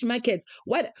in which markets?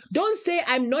 What? Don't say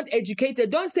I'm not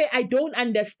educated. Don't say I don't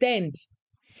understand.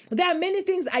 There are many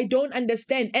things I don't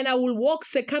understand, and I will walk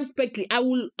circumspectly. I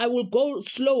will go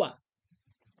slower.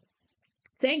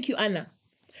 Thank you, Anna.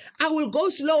 I will go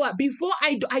slower before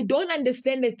I don't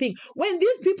understand the thing. When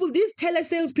these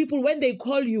telesales people, when they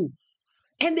call you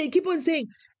and they keep on saying,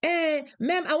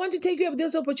 ma'am, I want to take you up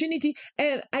this opportunity.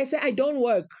 And I say, I don't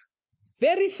work.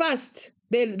 Very fast.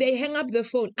 They hang up the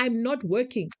phone. I'm not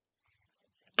working.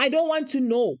 I don't want to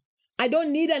know. I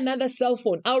don't need another cell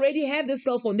phone. I already have the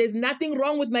cell phone. There's nothing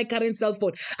wrong with my current cell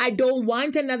phone. I don't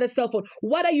want another cell phone.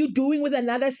 What are you doing with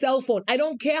another cell phone? I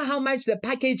don't care how much the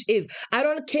package is. I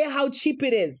don't care how cheap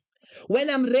it is.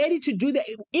 When I'm ready to do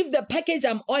if the package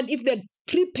I'm on, if the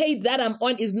prepaid that I'm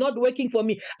on is not working for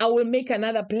me, I will make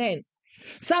another plan.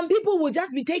 Some people will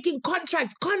just be taking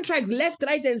contracts left,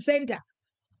 right, and center.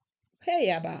 Hey,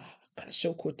 Abba.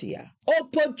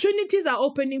 Opportunities are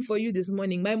opening for you this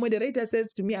morning. My moderator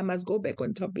says to me, I must go back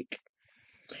on topic.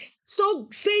 So,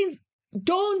 saints,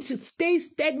 Don't stay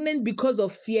stagnant because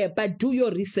of fear, but do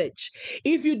your research.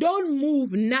 If you don't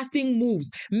move, nothing moves.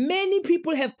 Many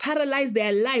people have paralyzed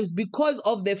their lives because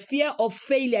of the fear of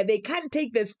failure. They can't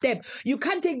take the step. You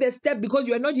can't take the step because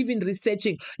you are not even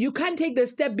researching. You can't take the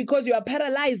step because you are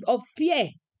paralyzed of fear.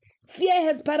 Fear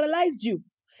has paralyzed you.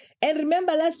 And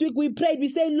remember, last week we prayed, we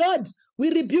say, Lord, we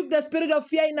rebuke the spirit of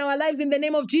fear in our lives in the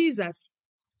name of Jesus.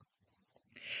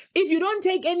 If you don't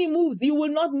take any moves, you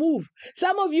will not move.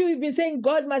 Some of you have been saying,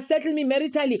 God must settle me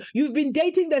maritally. You've been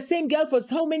dating the same girl for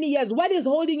so many years. What is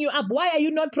holding you up? Why are you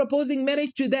not proposing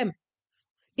marriage to them?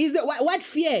 Is that what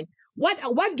fear?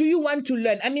 What do you want to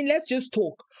learn? I mean, let's just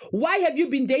talk. Why have you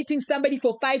been dating somebody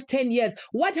for 5-10 years?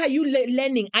 What are you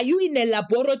learning? Are you in a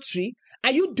laboratory?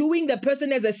 Are you doing the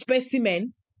person as a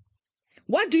specimen?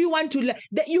 What do you want to learn?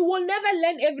 That you will never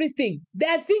learn everything. There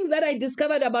are things that I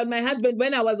discovered about my husband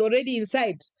when I was already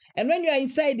inside. And when you are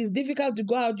inside, it's difficult to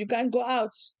go out. You can't go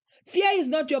out. Fear is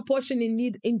not your portion in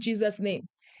need in Jesus' name.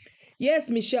 Yes,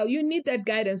 Michelle, you need that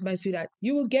guidance, my sweetheart.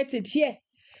 You will get it here.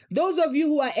 Those of you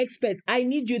who are experts, I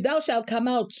need you. Thou shalt come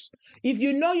out. If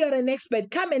you know you're an expert,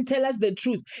 come and tell us the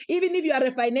truth. Even if you are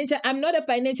I'm not a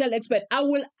financial expert. I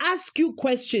will ask you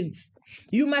questions.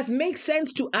 You must make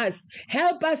sense to us.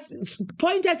 Help us,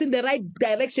 point us in the right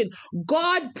direction.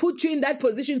 God put you in that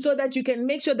position so that you can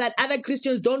make sure that other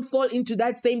Christians don't fall into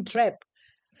that same trap.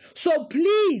 So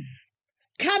please,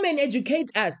 come and educate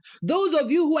us. Those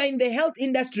of you who are in the health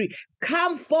industry,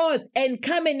 come forth and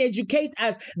come and educate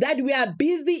us that we are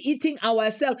busy eating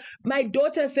ourselves. My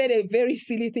daughter said a very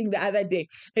silly thing the other day.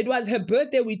 It was her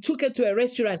birthday. We took her to a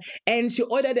restaurant and she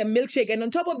ordered a milkshake. And on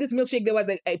top of this milkshake, there was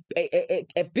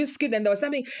a biscuit and there was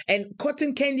something and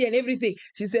cotton candy and everything.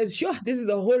 She says, sure, this is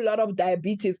a whole lot of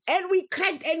diabetes. And we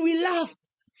cracked and we laughed.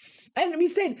 And we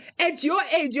said, at your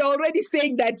age, you're already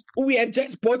saying that we have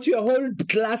just bought you a whole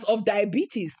glass of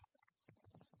diabetes.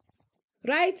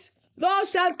 Right? Thou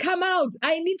shalt come out.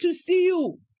 I need to see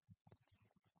you.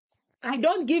 I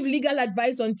don't give legal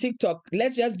advice on TikTok.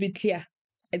 Let's just be clear.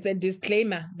 It's a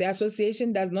disclaimer. The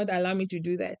association does not allow me to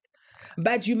do that.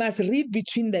 But you must read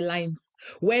between the lines.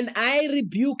 When I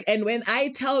rebuke and when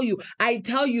I tell you,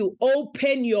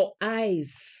 open your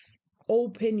eyes.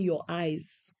 Open your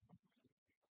eyes.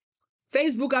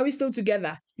 Facebook, are we still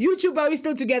together? YouTube, are we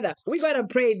still together? We're going to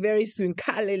pray very soon.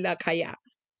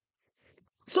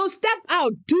 So step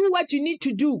out. Do what you need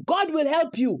to do. God will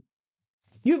help you.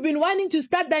 You've been wanting to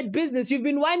start that business. You've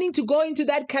been wanting to go into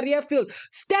that career field.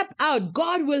 Step out.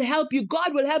 God will help you.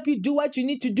 God will help you do what you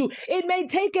need to do. It may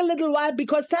take a little while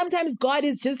because sometimes God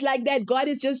is just like that. God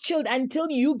is just chilled until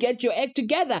you get your act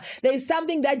together. There is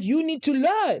something that you need to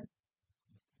learn.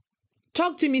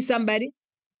 Talk to me, somebody.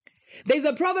 There's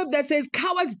a proverb that says,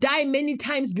 cowards die many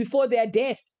times before their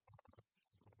death.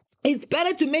 It's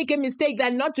better to make a mistake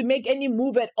than not to make any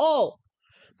move at all.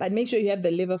 But make sure you have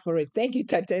the liver for it. Thank you,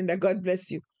 Tatenda. God bless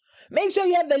you. Make sure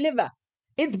you have the liver.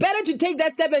 It's better to take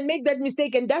that step and make that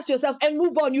mistake and dust yourself and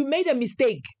move on. You made a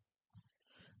mistake.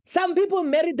 Some people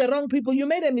married the wrong people. You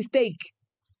made a mistake.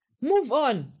 Move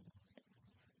on.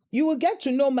 You will get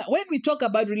to know when we talk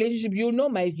about relationship, you'll know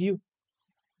my view.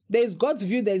 There's God's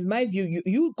view, there's my view.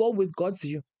 You go with God's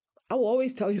view. I will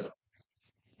always tell you.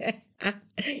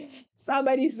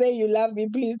 Somebody say you love me.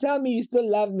 Please tell me you still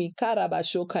love me.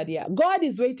 God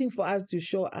is waiting for us to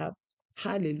show up.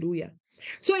 Hallelujah.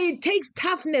 So it takes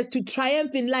toughness to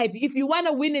triumph in life. If you want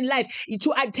to win in life,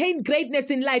 to attain greatness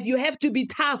in life, you have to be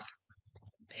tough.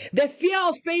 The fear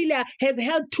of failure has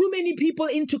held too many people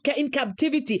in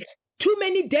captivity. Too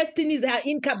many destinies are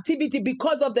in captivity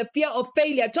because of the fear of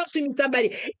failure. Talk to me,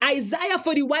 somebody. Isaiah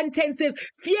 41:10 says,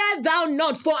 fear thou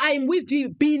not, for I am with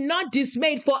you. Be not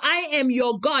dismayed, for I am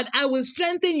your God. I will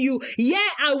strengthen you. Yea,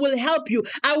 I will help you.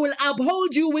 I will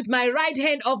uphold you with my right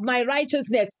hand of my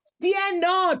righteousness. Fear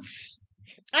not.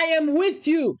 I am with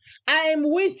you. I am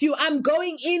with you. I'm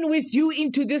going in with you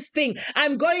into this thing.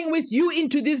 I'm going with you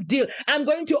into this deal. I'm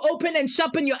going to open and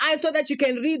sharpen your eyes so that you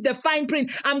can read the fine print.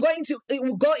 I'm going to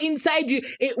go inside you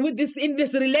in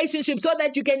this relationship so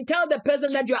that you can tell the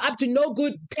person that you're up to no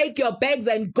good. Take your bags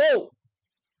and go.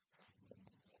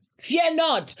 Fear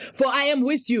not, for I am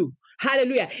with you.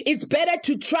 Hallelujah. It's better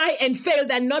to try and fail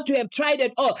than not to have tried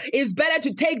at all. It's better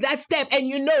to take that step. And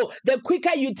the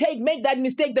quicker you make that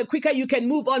mistake, the quicker you can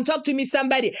move on. Talk to me,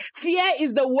 somebody. Fear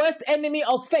is the worst enemy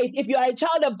of faith. If you are a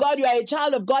child of God, you are a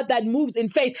child of God that moves in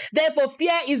faith. Therefore,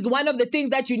 fear is one of the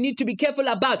things that you need to be careful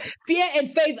about. Fear and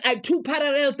faith are two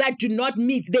parallels that do not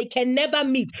meet. They can never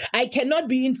meet. I cannot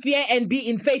be in fear and be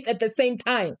in faith at the same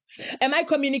time. Am I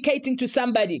communicating to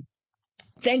somebody?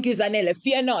 Thank you, Zanella.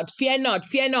 Fear not, fear not,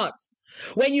 fear not.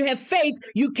 When you have faith,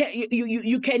 you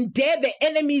can dare the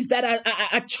enemies that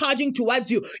are charging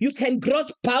towards you. You can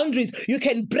cross boundaries. You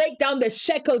can break down the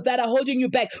shackles that are holding you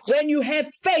back. When you have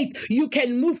faith, you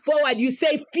can move forward. You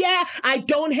say, fear, I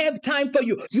don't have time for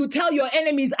you. You tell your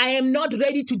enemies, I am not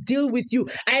ready to deal with you.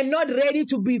 I am not ready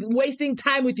to be wasting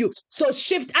time with you. So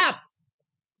shift up.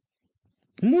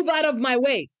 Move out of my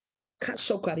way.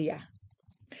 Kashokaria.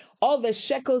 All the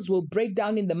shackles will break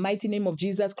down in the mighty name of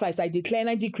Jesus Christ. I declare and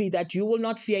I decree that you will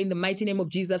not fear in the mighty name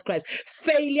of Jesus Christ.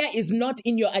 Failure is not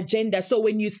in your agenda. So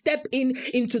when you step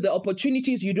into the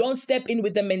opportunities, you don't step in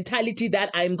with the mentality that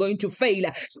I'm going to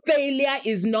fail. Failure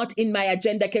is not in my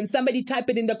agenda. Can somebody type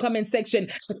it in the comment section?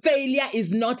 Failure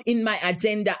is not in my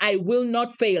agenda. I will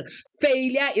not fail.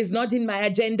 Failure is not in my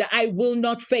agenda. I will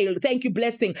not fail. Thank you,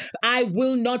 Blessing. I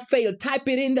will not fail. Type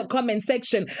it in the comment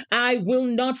section. I will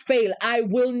not fail. I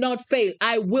will not fail.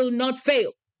 I will not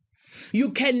fail.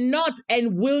 You cannot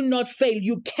and will not fail.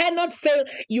 You cannot fail.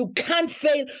 You can't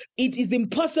fail. It is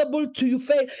impossible to you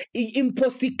fail.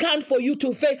 Impossible for you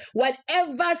to fail.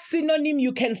 Whatever synonym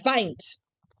you can find.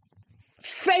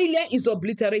 Failure is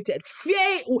obliterated.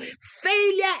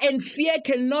 Failure and fear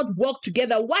cannot work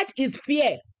together. What is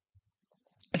fear?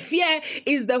 Fear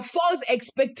is the false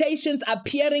expectations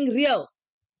appearing real.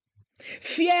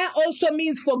 Fear also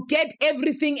means forget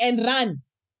everything and run.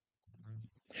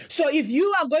 So if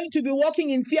you are going to be walking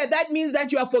in fear, that means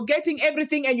that you are forgetting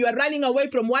everything and you are running away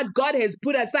from what God has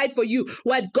put aside for you,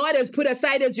 what God has put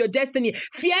aside as your destiny.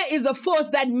 Fear is a force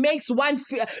that makes one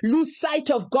lose sight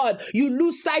of God. You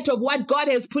lose sight of what God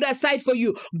has put aside for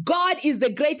you. God is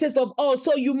the greatest of all,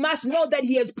 so you must know that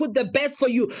He has put the best for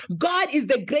you. God is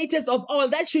the greatest of all.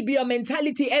 That should be your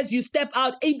mentality as you step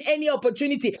out in any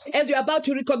opportunity, as you're about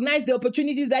to recognize the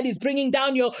opportunities that is bringing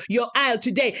down your aisle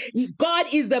today. God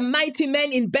is the mighty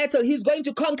man in battle. He's going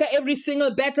to conquer every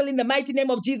single battle in the mighty name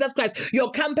of Jesus Christ.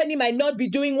 Your company might not be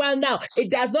doing well now.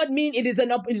 It does not mean it is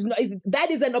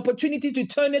that is an opportunity to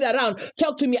turn it around.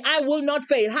 Talk to me. I will not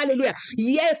fail. Hallelujah.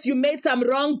 Yes, you made some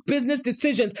wrong business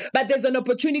decisions, but there's an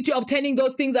opportunity of turning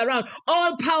those things around.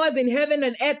 All powers in heaven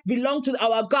and earth belong to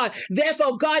our God.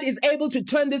 Therefore, God is able to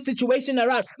turn this situation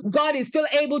around. God is still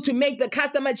able to make the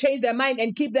customer change their mind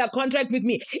and keep their contract with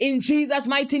me. In Jesus'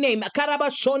 mighty name.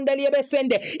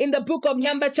 In the book of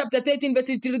Numbers chapter 13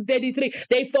 verses 33,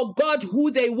 they forgot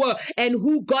who they were and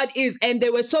who God is, and they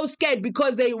were so scared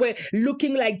because they were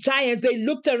looking like giants. They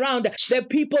looked around the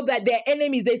people that their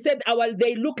enemies, they said,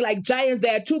 they look like giants,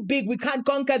 they are too big, we can't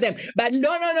conquer them. But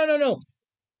no.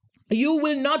 You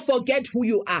will not forget who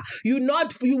you are. You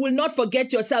will not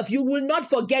forget yourself. You will not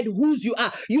forget whose you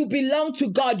are. You belong to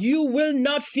God. You will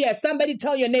not fear. Somebody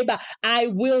tell your neighbor, I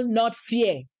will not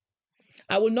fear.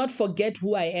 I will not forget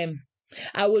who I am.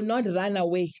 I will not run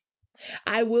away.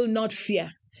 I will not fear.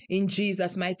 In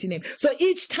Jesus' mighty name. So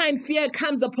each time fear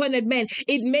comes upon a man,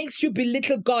 it makes you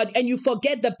belittle God and you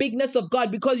forget the bigness of God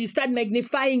because you start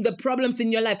magnifying the problems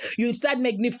in your life. You start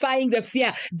magnifying the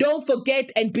fear. Don't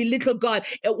forget and belittle God.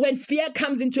 When fear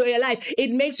comes into your life,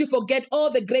 it makes you forget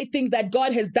all the great things that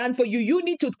God has done for you. You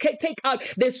need to take out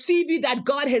the CV that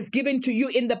God has given to you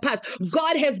in the past.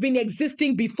 God has been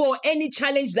existing before any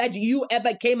challenge that you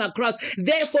ever came across.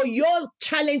 Therefore, your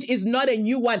challenge is not a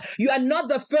new one. You are not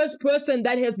the first person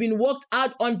that has been walked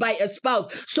out on by a spouse.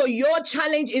 So your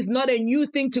challenge is not a new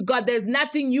thing to God. There's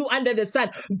nothing new under the sun.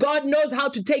 God knows how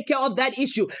to take care of that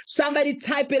issue. Somebody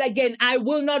type it again. I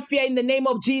will not fear in the name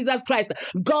of Jesus Christ.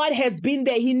 God has been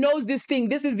there. He knows this thing.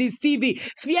 This is his CV.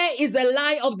 Fear is a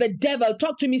lie of the devil.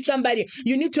 Talk to me, somebody.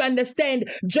 You need to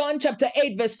understand John chapter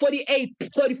 8 verse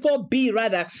 44b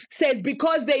rather says,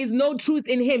 because there is no truth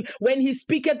in him. When he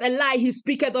speaketh a lie, he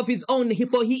speaketh of his own,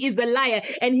 for he is a liar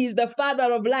and he is the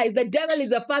father of lies. The devil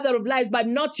is a father of lies, but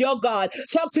not your God.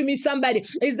 Talk to me, somebody.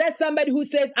 Is there somebody who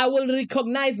says, I will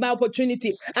recognize my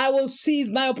opportunity? I will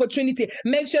seize my opportunity.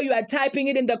 Make sure you are typing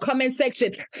it in the comment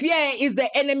section. Fear is the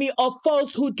enemy of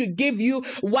falsehood to give you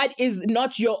what is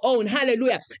not your own.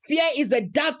 Hallelujah. Fear is a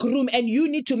dark room and you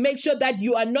need to make sure that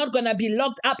you are not going to be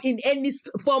locked up in any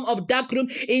form of dark room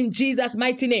in Jesus'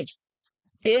 mighty name.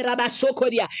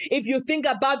 If you think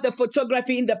about the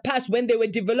photography in the past when they were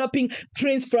developing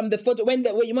prints from the photo, when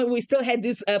we still had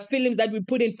these films that we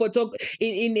put in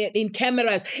in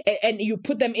cameras, and you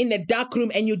put them in a dark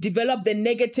room and you develop the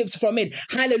negatives from it.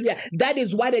 Hallelujah. That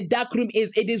is what a dark room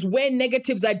is. It is where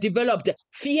negatives are developed.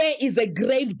 Fear is a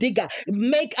grave digger.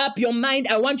 Make up your mind.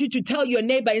 I want you to tell your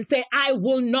neighbor and say, I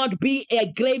will not be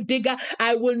a grave digger.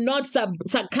 I will not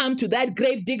succumb to that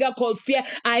grave digger called fear.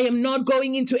 I am not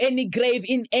going into any grave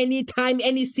in any time,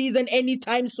 any season,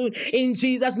 anytime soon. In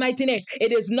Jesus' mighty name,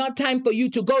 it is not time for you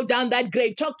to go down that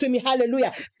grave. Talk to me,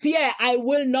 hallelujah. Fear, I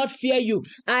will not fear you.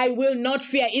 I will not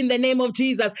fear in the name of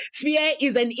Jesus. Fear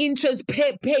is an interest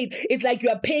paid. It's like you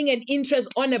are paying an interest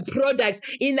on a product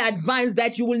in advance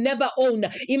that you will never own.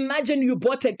 Imagine you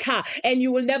bought a car and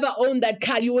you will never own that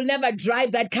car. You will never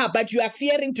drive that car, but you are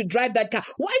fearing to drive that car.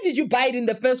 Why did you buy it in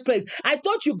the first place? I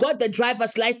thought you got the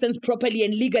driver's license properly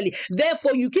and legally.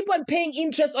 Therefore, you keep on paying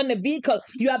interest on the vehicle.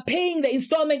 You are paying the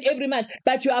installment every month,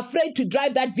 but you are afraid to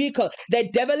drive that vehicle. The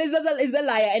devil is a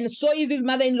liar, and so is his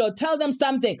mother-in-law. Tell them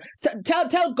something.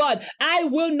 Tell God, I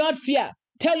will not fear.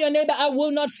 Tell your neighbor, I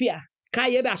will not fear.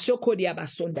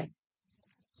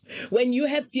 When you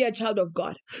have fear, child of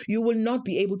God, you will not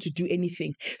be able to do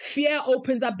anything. Fear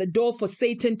opens up the door for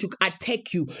Satan to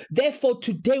attack you. Therefore,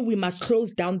 today we must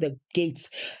close down the gates.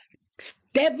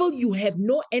 Devil, you have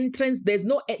no entrance. There's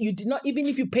no, you did not, even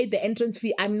if you paid the entrance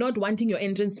fee, I'm not wanting your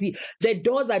entrance fee. The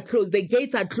doors are closed. The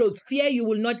gates are closed. Fear, you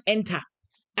will not enter.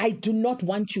 I do not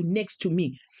want you next to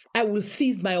me. I will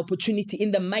seize my opportunity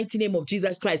in the mighty name of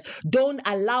Jesus Christ. Don't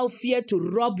allow fear to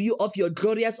rob you of your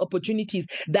glorious opportunities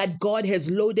that God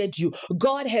has loaded you.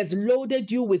 God has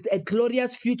loaded you with a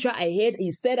glorious future ahead.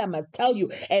 He said, I must tell you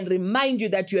and remind you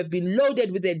that you have been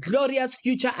loaded with a glorious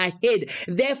future ahead.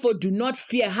 Therefore, do not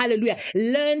fear. Hallelujah.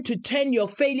 Learn to turn your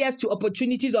failures to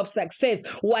opportunities of success.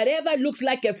 Whatever looks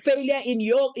like a failure in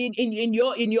your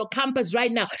campus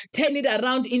right now, turn it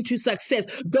around into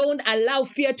success. Don't allow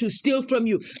fear to steal from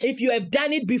you. If you have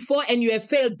done it before and you have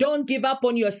failed, don't give up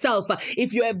on yourself.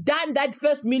 If you have done that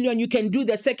first million, you can do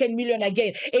the second million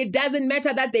again. It doesn't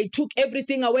matter that they took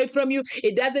everything away from you.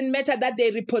 It doesn't matter that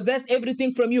they repossessed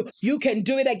everything from you. You can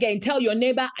do it again. Tell your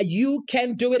neighbor, you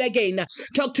can do it again.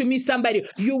 Talk to me, somebody.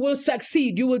 You will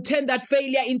succeed. You will turn that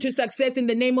failure into success in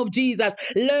the name of Jesus.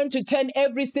 Learn to turn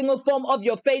every single form of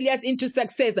your failures into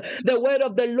success. The word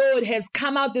of the Lord has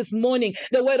come out this morning.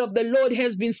 The word of the Lord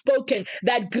has been spoken,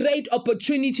 that great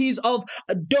opportunities of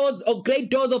doors, or great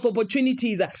doors of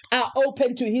opportunities are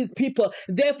open to his people.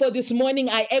 Therefore, this morning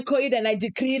I echo it and I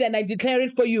decree it and I declare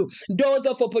it for you. Doors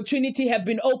of opportunity have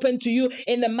been opened to you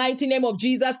in the mighty name of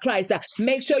Jesus Christ.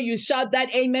 Make sure you shout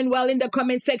that amen well in the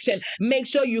comment section. Make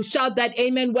sure you shout that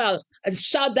amen well.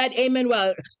 Shout that amen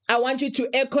well. I want you to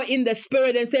echo in the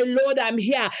spirit and say, Lord, I'm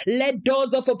here. Let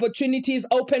doors of opportunities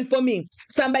open for me.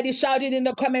 Somebody shout it in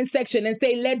the comment section and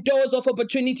say, let doors of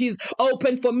opportunities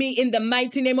open for me in the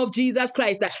mighty name of Jesus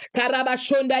Christ.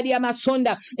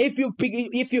 If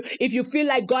you feel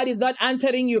like God is not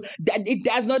answering you, that it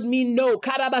does not mean no.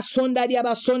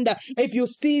 If you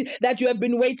see that you have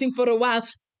been waiting for a while,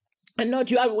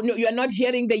 and you are not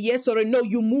hearing the yes or a no,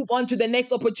 you move on to the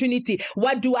next opportunity.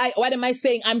 What am I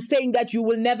saying? I'm saying that you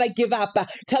will never give up.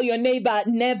 Tell your neighbor,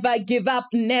 never give up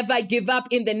in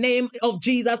the name of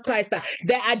Jesus Christ.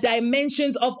 There are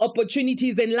dimensions of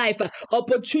opportunities in life,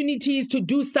 opportunities to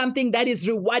do something that is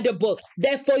rewardable.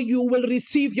 Therefore, you will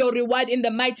receive your reward in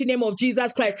the mighty name of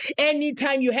Jesus Christ.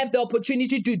 Anytime you have the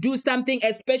opportunity to do something,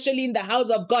 especially in the house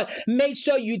of God, make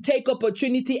sure you take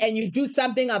opportunity and you do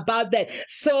something about that.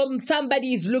 So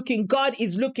somebody is looking. God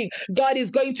is looking. God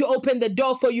is going to open the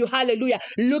door for you. Hallelujah.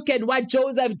 Look at what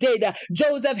Joseph did.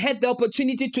 Joseph had the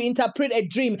opportunity to interpret a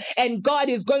dream, and God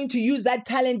is going to use that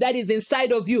talent that is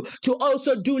inside of you to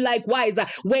also do likewise.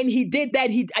 When he did that,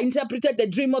 he interpreted the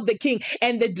dream of the king,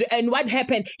 and what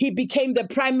happened? He became the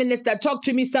prime minister. Talk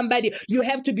to me, somebody. You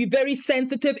have to be very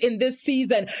sensitive in this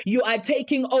season. You are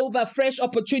taking over fresh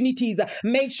opportunities.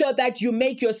 Make sure that you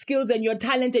make your skills and your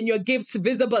talent and your gifts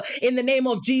visible in the name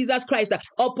of Jesus Christ.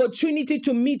 Opportunity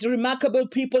to meet remarkable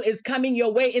people is coming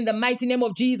your way in the mighty name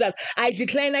of Jesus. I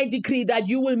declare and I decree that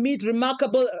you will meet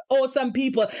remarkable, awesome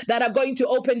people that are going to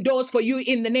open doors for you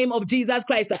in the name of Jesus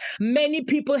Christ. Many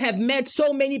people have met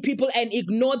so many people and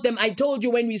ignored them. I told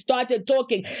you when we started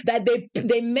talking that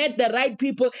they met the right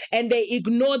people and they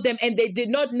ignored them, and they did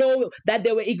not know that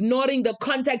they were ignoring the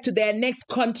contact to their next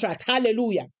contract.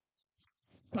 Hallelujah.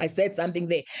 I said something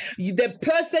there. The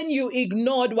person you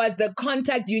ignored was the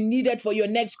contact you needed for your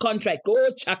next contract.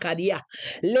 Oh, chakadia.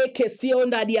 You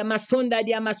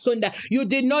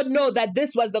did not know that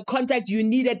this was the contact you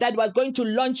needed that was going to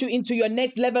launch you into your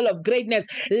next level of greatness.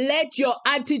 Let your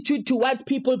attitude towards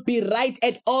people be right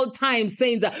at all times,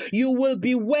 saints. You will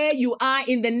be where you are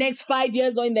in the next 5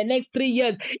 years or in the next 3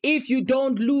 years if you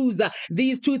don't lose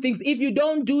these two things. If you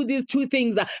don't do these two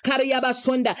things, the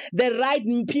right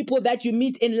people that you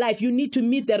meet in life. You need to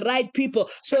meet the right people.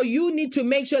 So you need to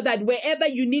make sure that wherever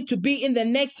you need to be in the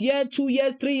next year, 2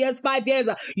 years, 3 years, 5 years,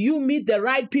 you meet the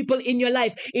right people in your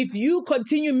life. If you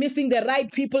continue missing the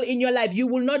right people in your life, you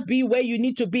will not be where you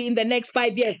need to be in the next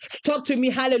 5 years. Talk to me,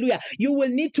 hallelujah. You will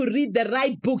need to read the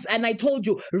right books. And I told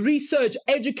you, research,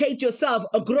 educate yourself,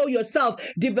 grow yourself,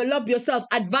 develop yourself,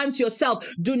 advance yourself.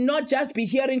 Do not just be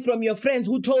hearing from your friends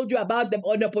who told you about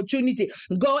an opportunity.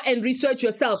 Go and research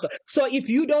yourself. So if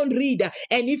you don't read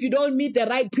and if you don't meet the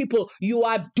right people, you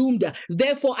are doomed.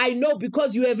 Therefore, I know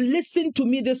because you have listened to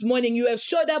me this morning, you have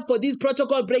showed up for these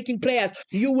protocol breaking prayers.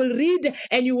 You will read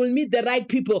and you will meet the right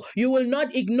people. You will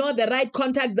not ignore the right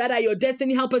contacts that are your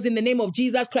destiny helpers in the name of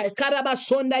Jesus Christ.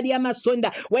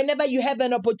 Whenever you have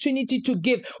an opportunity to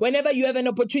give, whenever you have an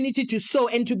opportunity to sow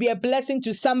and to be a blessing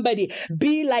to somebody,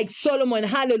 be like Solomon.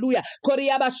 Hallelujah.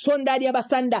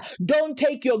 Don't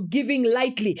take your giving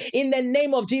lightly in the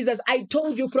name of Jesus. I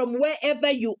told you, from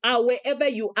wherever you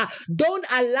are, don't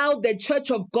allow the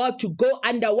church of God to go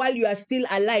under while you are still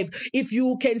alive. If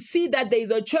you can see that there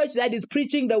is a church that is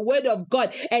preaching the word of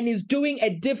God and is doing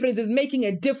a difference, is making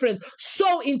a difference,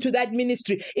 sow into that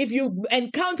ministry. If you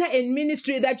encounter a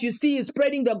ministry that you see is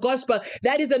spreading the gospel,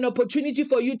 that is an opportunity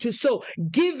for you to sow.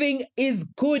 Giving is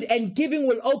good and giving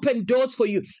will open doors for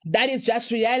you. That is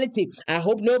just reality. I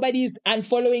hope nobody is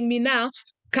unfollowing me now.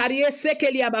 Many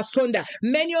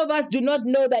of us do not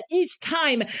know that each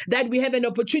time that we have an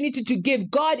opportunity to give,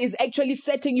 God is actually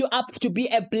setting you up to be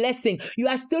a blessing. You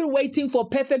are still waiting for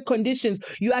perfect conditions.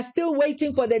 You are still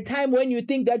waiting for the time when you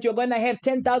think that you're going to have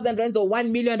 10,000 rands or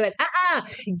 1 million rand.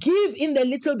 Give in the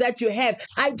little that you have.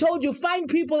 I told you, find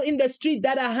people in the street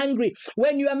that are hungry.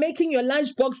 When you are making your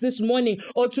lunch box this morning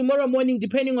or tomorrow morning,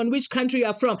 depending on which country you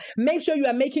are from, make sure you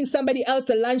are making somebody else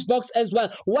a lunch box as well.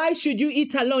 Why should you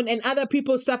eat alone and other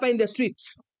people suffer in the street?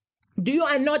 Do you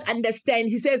not understand?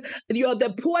 He says, you're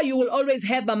the poor you will always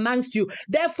have amongst you.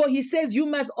 Therefore, he says, you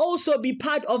must also be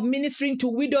part of ministering to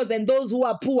widows and those who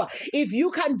are poor. If you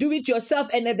can't do it yourself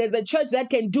and if there's a church that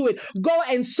can do it, go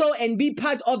and sow and be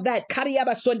part of that.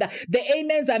 The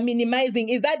amens are minimizing.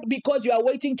 Is that because you are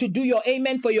waiting to do your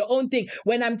amen for your own thing?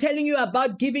 When I'm telling you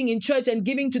about giving in church and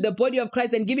giving to the body of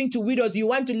Christ and giving to widows, you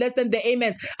want to lessen the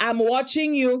amens. I'm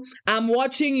watching you. I'm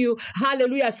watching you.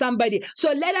 Hallelujah, somebody.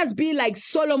 So let us be like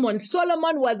Solomon.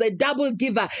 Solomon was a double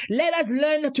giver. Let us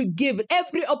learn to give.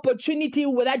 Every opportunity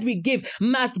that we give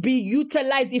must be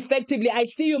utilized effectively. I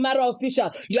see you, Mara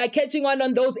Official. You are catching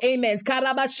on those amens.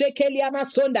 Karaba Shekeli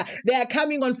Amasonda. They are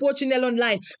coming on Fortunate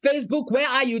Online. Facebook, where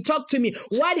are you? Talk to me.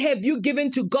 What have you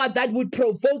given to God that would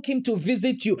provoke him to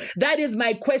visit you? That is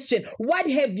my question. What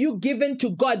have you given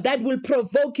to God that will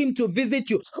provoke him to visit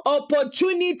you?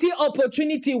 Opportunity.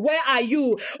 Where are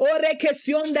you?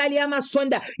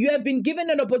 You have been given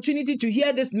an opportunity to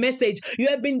hear this message. You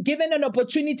have been given an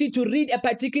opportunity to read a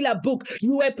particular book.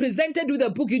 You were presented with a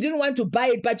book. You didn't want to buy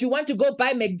it, but you want to go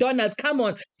buy McDonald's. Come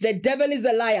on. The devil is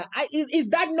a liar. Is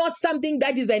that not something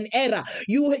that is an error?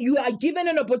 You are given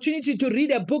an opportunity to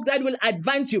read a book that will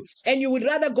advance you, and you would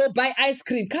rather go buy ice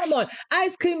cream. Come on.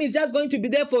 Ice cream is just going to be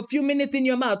there for a few minutes in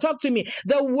your mouth. Talk to me.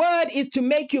 The word is to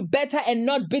make you better and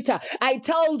not bitter. I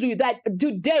told you that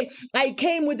today I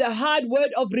came with a hard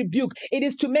word of rebuke. It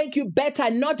is to make you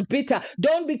better, not bitter.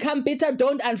 Don't become bitter.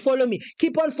 Don't unfollow me.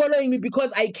 Keep on following me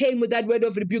because I came with that word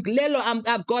of rebuke. Lelo,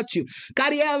 I've got you.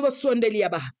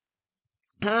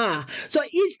 So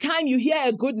each time you hear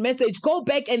a good message, go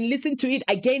back and listen to it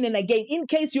again and again in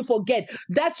case you forget.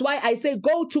 That's why I say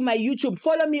go to my YouTube.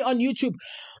 Follow me on YouTube.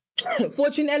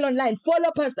 Fortunate Online.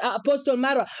 Follow Apostle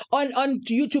Mara on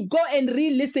YouTube. Go and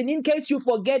re-listen in case you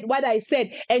forget what I said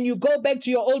and you go back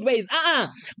to your old ways.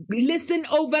 Listen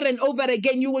over and over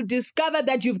again. You will discover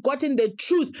that you've gotten the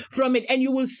truth from it and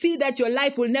you will see that your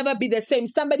life will never be the same.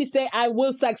 Somebody say, I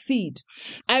will succeed.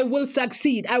 I will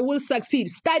succeed. I will succeed.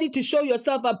 Study to show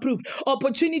yourself approved.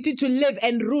 Opportunity to live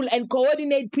and rule and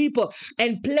coordinate people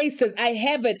and places. I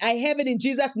have it. I have it in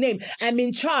Jesus' name. I'm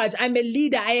in charge. I'm a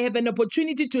leader. I have an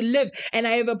opportunity to live and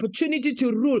I have opportunity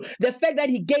to rule. The fact that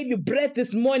he gave you breath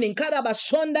this morning. Yes,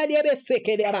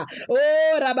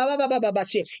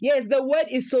 the word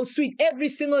is so sweet every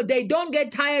single day. Don't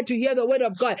get tired to hear the word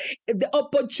of God. The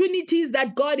opportunities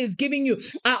that God is giving you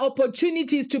are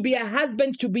opportunities to be a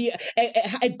husband, to be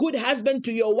a good husband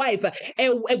to your wife,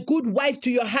 a good wife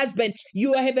to your husband.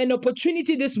 You have an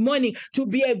opportunity this morning to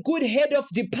be a good head of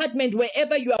department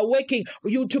wherever you are working,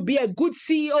 you to be a good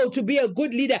CEO, to be a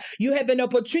good leader. You have an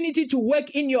opportunity opportunity to work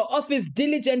in your office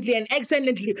diligently and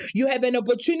excellently. You have an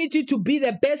opportunity to be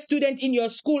the best student in your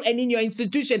school and in your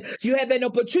institution. You have an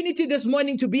opportunity this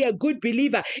morning to be a good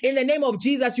believer. In the name of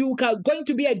Jesus, you are going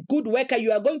to be a good worker.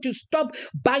 You are going to stop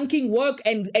banking work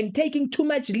and taking too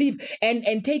much leave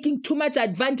and taking too much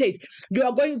advantage. You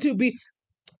are going to be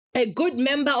a good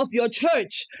member of your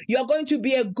church. You are going to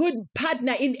be a good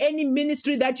partner in any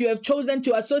ministry that you have chosen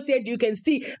to associate. You can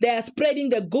see they are spreading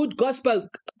the good gospel.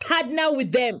 Partner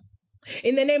with them.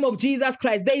 In the name of Jesus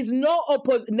Christ, there is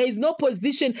no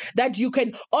position that you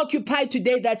can occupy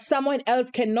today that someone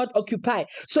else cannot occupy.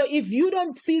 So if you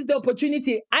don't seize the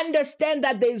opportunity, understand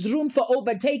that there is room for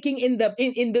overtaking in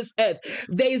this earth.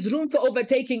 There is room for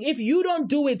overtaking. If you don't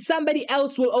do it, somebody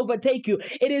else will overtake you.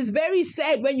 It is very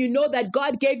sad when you know that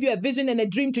God gave you a vision and a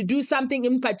dream to do something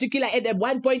in particular at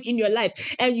one point in your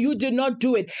life and you did not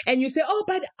do it. And you say, oh,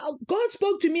 but God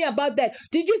spoke to me about that.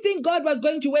 Did you think God was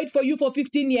going to wait for you for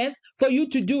 15 years? For you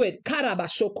to do it.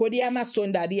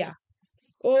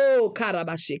 Oh,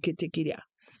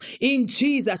 in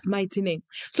Jesus' mighty name.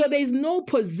 So there is no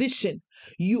position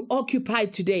you occupy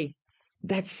today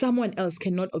that someone else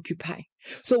cannot occupy.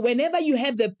 So whenever you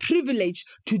have the privilege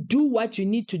to do what you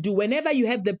need to do, whenever you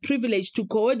have the privilege to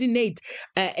coordinate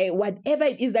whatever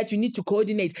it is that you need to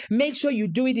coordinate, make sure you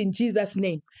do it in Jesus'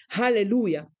 name.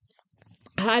 Hallelujah.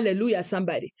 Hallelujah,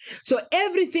 somebody. So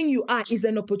everything you are is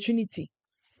an opportunity.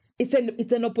 It's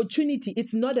an opportunity.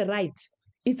 It's not a right.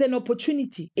 It's an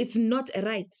opportunity. It's not a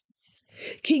right.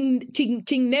 King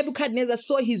Nebuchadnezzar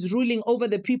saw his ruling over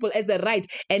the people as a right,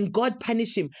 and God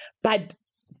punished him. But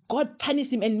God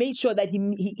punished him and made sure that he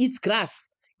eats grass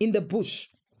in the bush.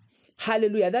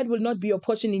 Hallelujah. That will not be your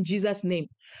portion in Jesus' name.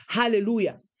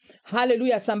 Hallelujah.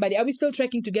 Hallelujah, somebody. Are we still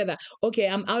trekking together? Okay,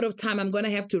 I'm out of time. I'm going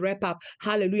to have to wrap up.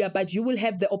 Hallelujah. But you will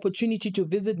have the opportunity to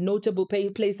visit notable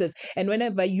places. And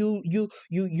whenever you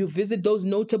visit those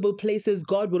notable places,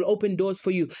 God will open doors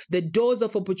for you. The doors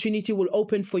of opportunity will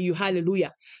open for you.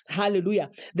 Hallelujah. Hallelujah.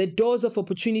 The doors of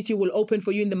opportunity will open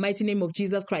for you in the mighty name of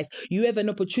Jesus Christ. You have an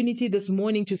opportunity this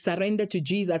morning to surrender to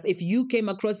Jesus. If you came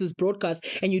across this broadcast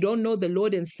and you don't know the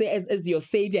Lord and say as your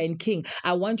Savior and King,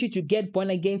 I want you to get born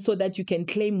again so that you can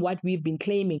claim what we've been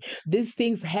claiming. These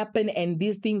things happen and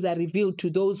these things are revealed to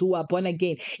those who are born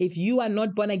again. If you are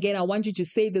not born again, I want you to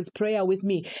say this prayer with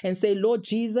me and say, Lord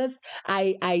Jesus,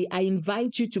 I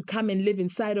invite you to come and live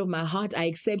inside of my heart. I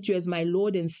accept you as my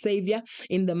Lord and Savior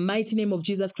in the mighty name of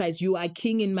Jesus Christ. You are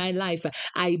King in my life.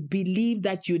 I believe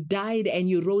that you died and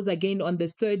you rose again on the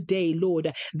third day,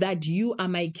 Lord, that you are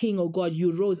my King, oh God.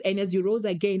 You rose, and as you rose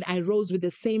again, I rose with the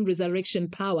same resurrection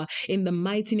power in the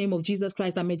mighty name of Jesus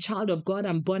Christ. I'm a child of God.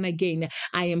 I'm born again.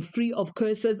 I am free of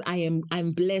curses.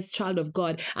 I'm blessed child of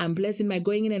God. I'm blessed in my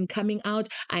going in and coming out.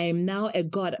 I am now a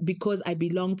God because I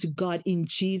belong to God in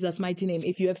Jesus' mighty name.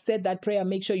 If you have said that prayer,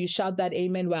 make sure you shout that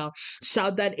amen well.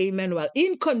 Shout that amen well.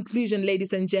 In conclusion,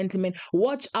 ladies and gentlemen,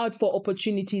 watch out for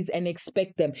opportunities and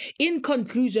expect them. In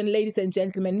conclusion, ladies and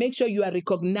gentlemen, make sure you are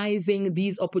recognizing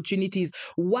these opportunities.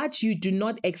 What you do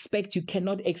not expect, you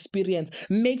cannot experience.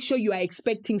 Make sure you are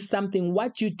expecting something.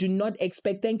 What you do not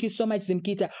expect, thank you so much,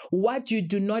 Zimkita. What you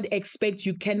do not expect,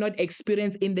 you cannot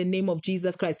experience in the name of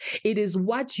Jesus Christ. It is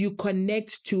what you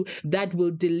connect to that will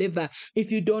deliver.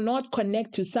 If you do not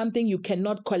connect to something, you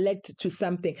cannot collect to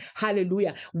something.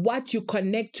 Hallelujah. What you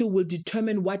connect to will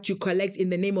determine what you collect in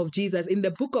the name of Jesus. In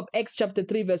the book of Acts chapter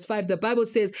 3 verse 5, the Bible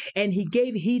says, and he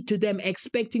gave heed to them,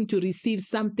 expecting to receive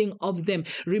something of them.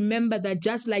 Remember that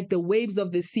just like the waves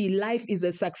of the sea, life is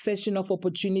a succession of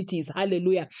opportunities.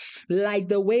 Hallelujah. Like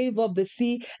the wave of the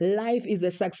sea, life is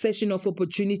a succession of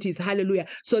opportunities. Hallelujah.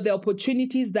 So the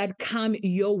opportunities that come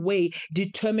your way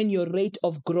determine your rate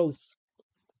of growth.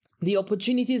 The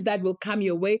opportunities that will come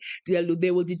your way, they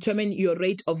will determine your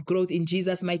rate of growth in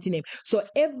Jesus' mighty name. So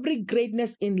every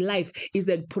greatness in life is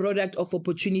a product of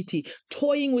opportunity.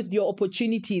 Toying with your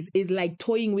opportunities is like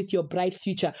toying with your bright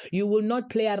future. You will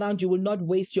not play around. You will not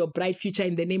waste your bright future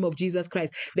in the name of Jesus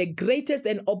Christ. The greatest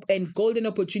and golden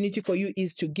opportunity for you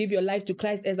is to give your life to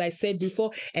Christ, as I said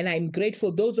before, and I'm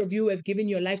grateful. Those of you who have given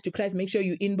your life to Christ, make sure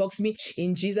you inbox me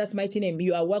in Jesus' mighty name.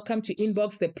 You are welcome to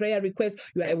inbox the prayer request.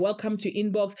 You are welcome to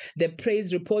inbox the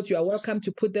praise report. You are welcome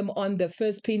to put them on the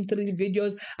first pin 3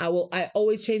 videos. I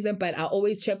always change them, but I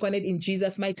always check on it in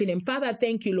Jesus' mighty name. Father,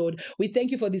 thank you, Lord. We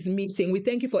thank you for this meeting. We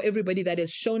thank you for everybody that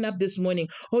has shown up this morning.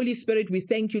 Holy Spirit, we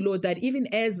thank you, Lord, that even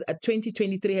as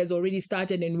 2023 has already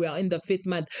started and we are in the 5th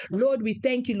month, Lord, we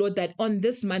thank you, Lord, that on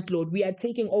this month, Lord, we are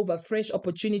taking over fresh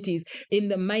opportunities in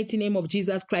the mighty name of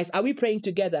Jesus Christ. Are we praying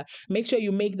together? Make sure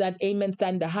you make that amen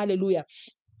thunder. Hallelujah.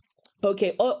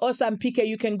 Okay, awesome, PK.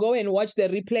 You can go and watch the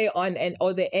replay on and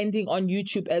or the ending on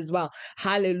YouTube as well.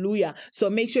 Hallelujah. So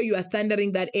make sure you are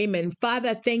thundering that amen.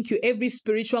 Father, thank you. Every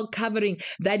spiritual covering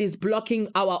that is blocking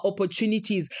our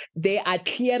opportunities, they are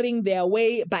clearing their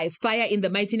way by fire in the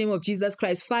mighty name of Jesus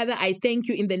Christ. Father, I thank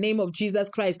you in the name of Jesus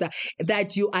Christ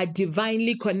that you are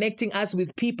divinely connecting us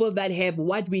with people that have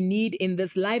what we need in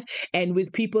this life and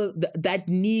with people that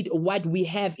need what we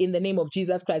have in the name of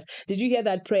Jesus Christ. Did you hear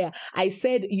that prayer? I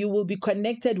said you will be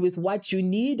connected with what you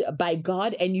need by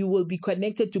God, and you will be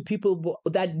connected to people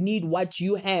that need what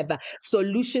you have,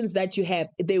 solutions that you have.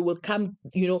 They will come,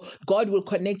 God will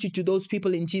connect you to those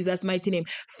people in Jesus' mighty name.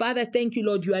 Father, thank you,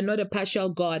 Lord. You are not a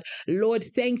partial God. Lord,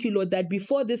 thank you, Lord, that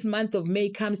before this month of May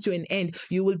comes to an end,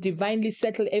 you will divinely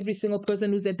settle every single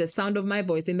person who's at the sound of my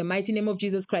voice in the mighty name of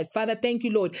Jesus Christ. Father, thank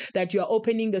you, Lord, that you are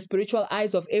opening the spiritual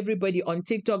eyes of everybody on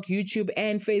TikTok, YouTube,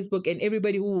 and Facebook, and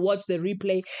everybody who will watch the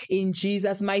replay in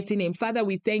Jesus' mighty name. Father,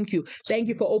 we thank you. Thank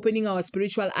you for opening our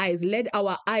spiritual eyes. Let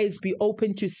our eyes be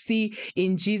open to see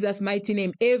in Jesus' mighty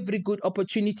name every good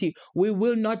opportunity. We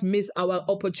will not miss our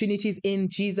opportunities in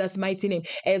Jesus' mighty name.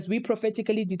 As we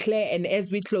prophetically declare and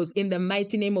as we close in the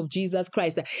mighty name of Jesus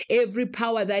Christ, every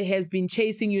power that has been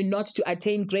chasing you not to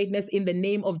attain greatness in the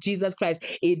name of Jesus Christ,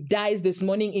 it dies this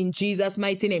morning in Jesus'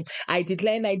 mighty name. I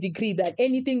declare and I decree that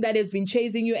anything that has been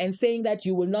chasing you and saying that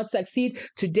you will not succeed,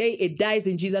 today it dies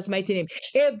in Jesus' mighty name.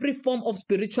 Every form of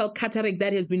spiritual cataract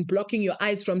that has been blocking your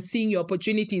eyes from seeing your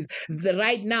opportunities,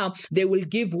 right now they will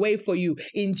give way for you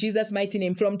in Jesus' mighty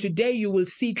name. From today, you will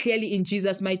see clearly in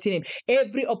Jesus' mighty name.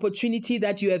 Every opportunity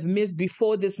that you have missed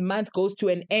before this month goes to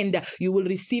an end, you will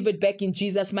receive it back in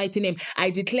Jesus' mighty name. I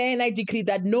declare and I decree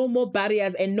that no more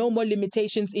barriers and no more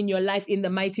limitations in your life in the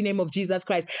mighty name of Jesus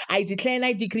Christ. I declare and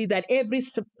I decree that every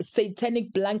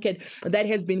satanic blanket that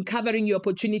has been covering your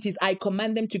opportunities, I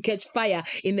command them to catch fire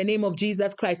in the name of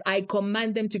Jesus Christ. I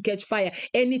command them to catch fire.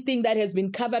 Anything that has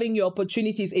been covering your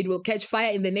opportunities, it will catch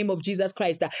fire in the name of Jesus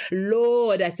Christ.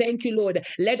 Lord, I thank you, Lord.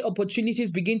 Let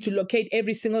opportunities begin to locate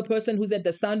every single person who's at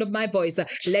the sound of my voice.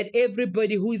 Let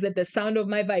everybody who is at the sound of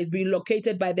my voice be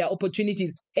located by their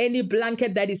opportunities. Any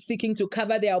blanket that is seeking to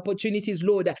cover their opportunities,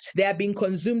 Lord, they are being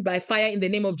consumed by fire in the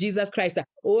name of Jesus Christ.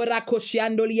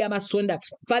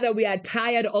 Father, we are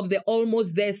tired of the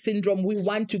almost there syndrome. We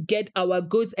want to get our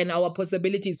goods and our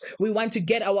possibilities. We want to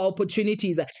get our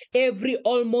opportunities. Every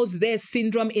almost there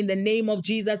syndrome in the name of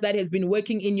Jesus that has been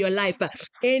working in your life,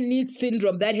 any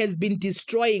syndrome that has been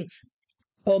destroying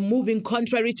or moving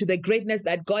contrary to the greatness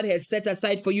that God has set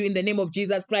aside for you in the name of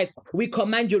Jesus Christ. We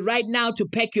command you right now to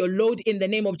pack your load in the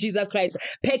name of Jesus Christ.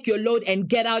 Pack your load and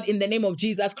get out in the name of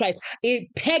Jesus Christ.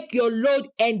 Pack your load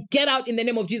and get out in the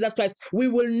name of Jesus Christ. We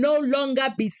will no longer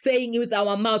be saying with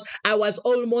our mouth, I was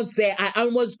almost there. I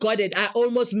almost got it. I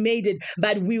almost made it.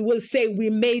 But we will say we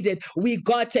made it. We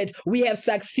got it. We have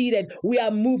succeeded. We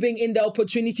are moving in the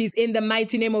opportunities in the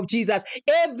mighty name of Jesus.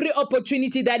 Every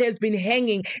opportunity that has been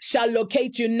hanging shall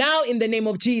locate you now in the name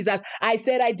of Jesus. I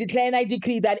said, I declare and I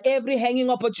decree that every hanging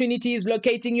opportunity is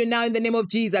locating you now in the name of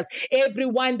Jesus.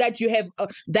 Everyone that you have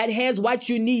that has what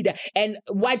you need and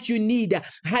what you need,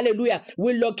 hallelujah,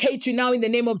 will locate you now in the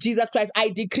name of Jesus Christ. I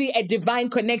decree a divine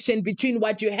connection between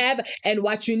what you have and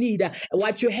what you need.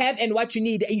 What you have and what you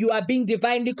need. You are being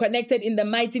divinely connected in the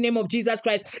mighty name of Jesus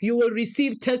Christ. You will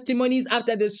receive testimonies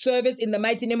after the service in the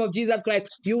mighty name of Jesus Christ.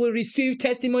 You will receive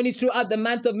testimonies throughout the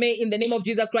month of May in the name of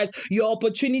Jesus Christ. Your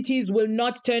opportunities will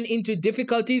not turn into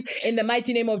difficulties in the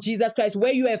mighty name of Jesus Christ.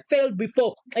 Where you have failed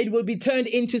before, it will be turned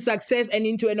into success and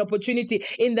into an opportunity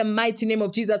in the mighty name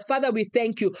of Jesus. Father, we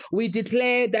thank you. We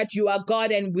declare that you are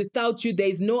God, and without you, there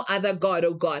is no other God,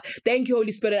 oh God. Thank you,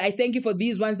 Holy Spirit. I thank you for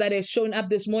these ones that have shown up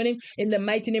this morning in the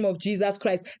mighty name of Jesus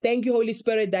Christ. Thank you, Holy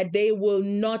Spirit, that they will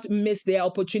not miss their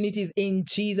opportunities in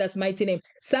Jesus' mighty name.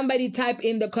 Somebody type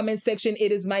in the comment section,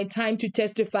 it is my time to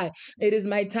testify. It is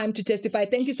my time to testify.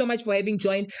 Thank you so much for having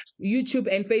joined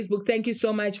YouTube and Facebook. Thank you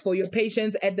so much for your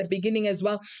patience at the beginning as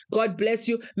well. God bless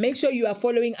you. Make sure you are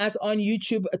following us on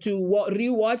YouTube to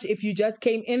rewatch if you just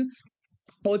came in,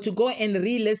 or to go and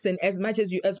re-listen as much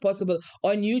as possible.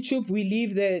 On YouTube, we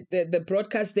leave the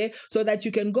broadcast there so that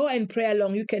you can go and pray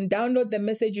along. You can download the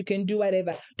message, you can do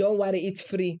whatever. Don't worry, it's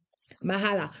free.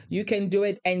 Mahala, you can do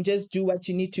it and just do what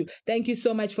you need to. Thank you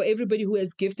so much for everybody who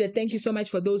has gifted. Thank you so much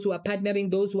for those who are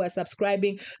partnering, those who are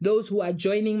subscribing, those who are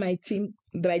joining my team.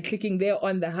 by clicking there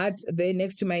on the heart there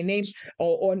next to my name,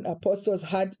 or on Apostle's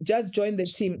heart. Just join the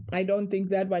team. I don't think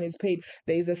that one is paid.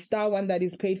 There is a star one that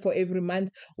is paid for every month.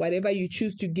 Whatever you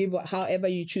choose to give, or however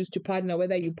you choose to partner,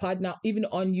 whether you partner even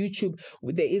on YouTube,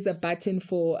 there is a button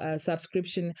for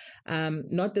subscription.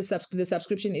 Not the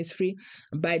subscription is free,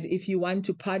 but if you want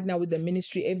to partner with the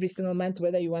ministry every single month,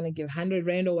 whether you want to give 100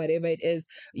 Rand or whatever it is,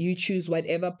 you choose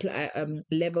whatever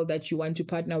level that you want to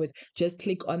partner with. Just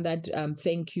click on that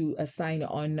thank you sign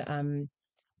on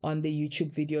the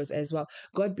YouTube videos as well.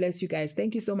 God bless you guys.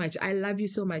 Thank you so much. I love you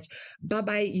so much. Bye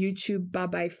bye, YouTube. Bye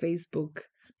bye, Facebook.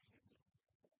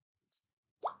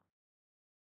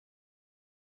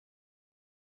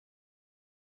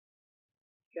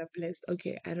 You're blessed.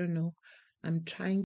 Okay, I don't know. I'm trying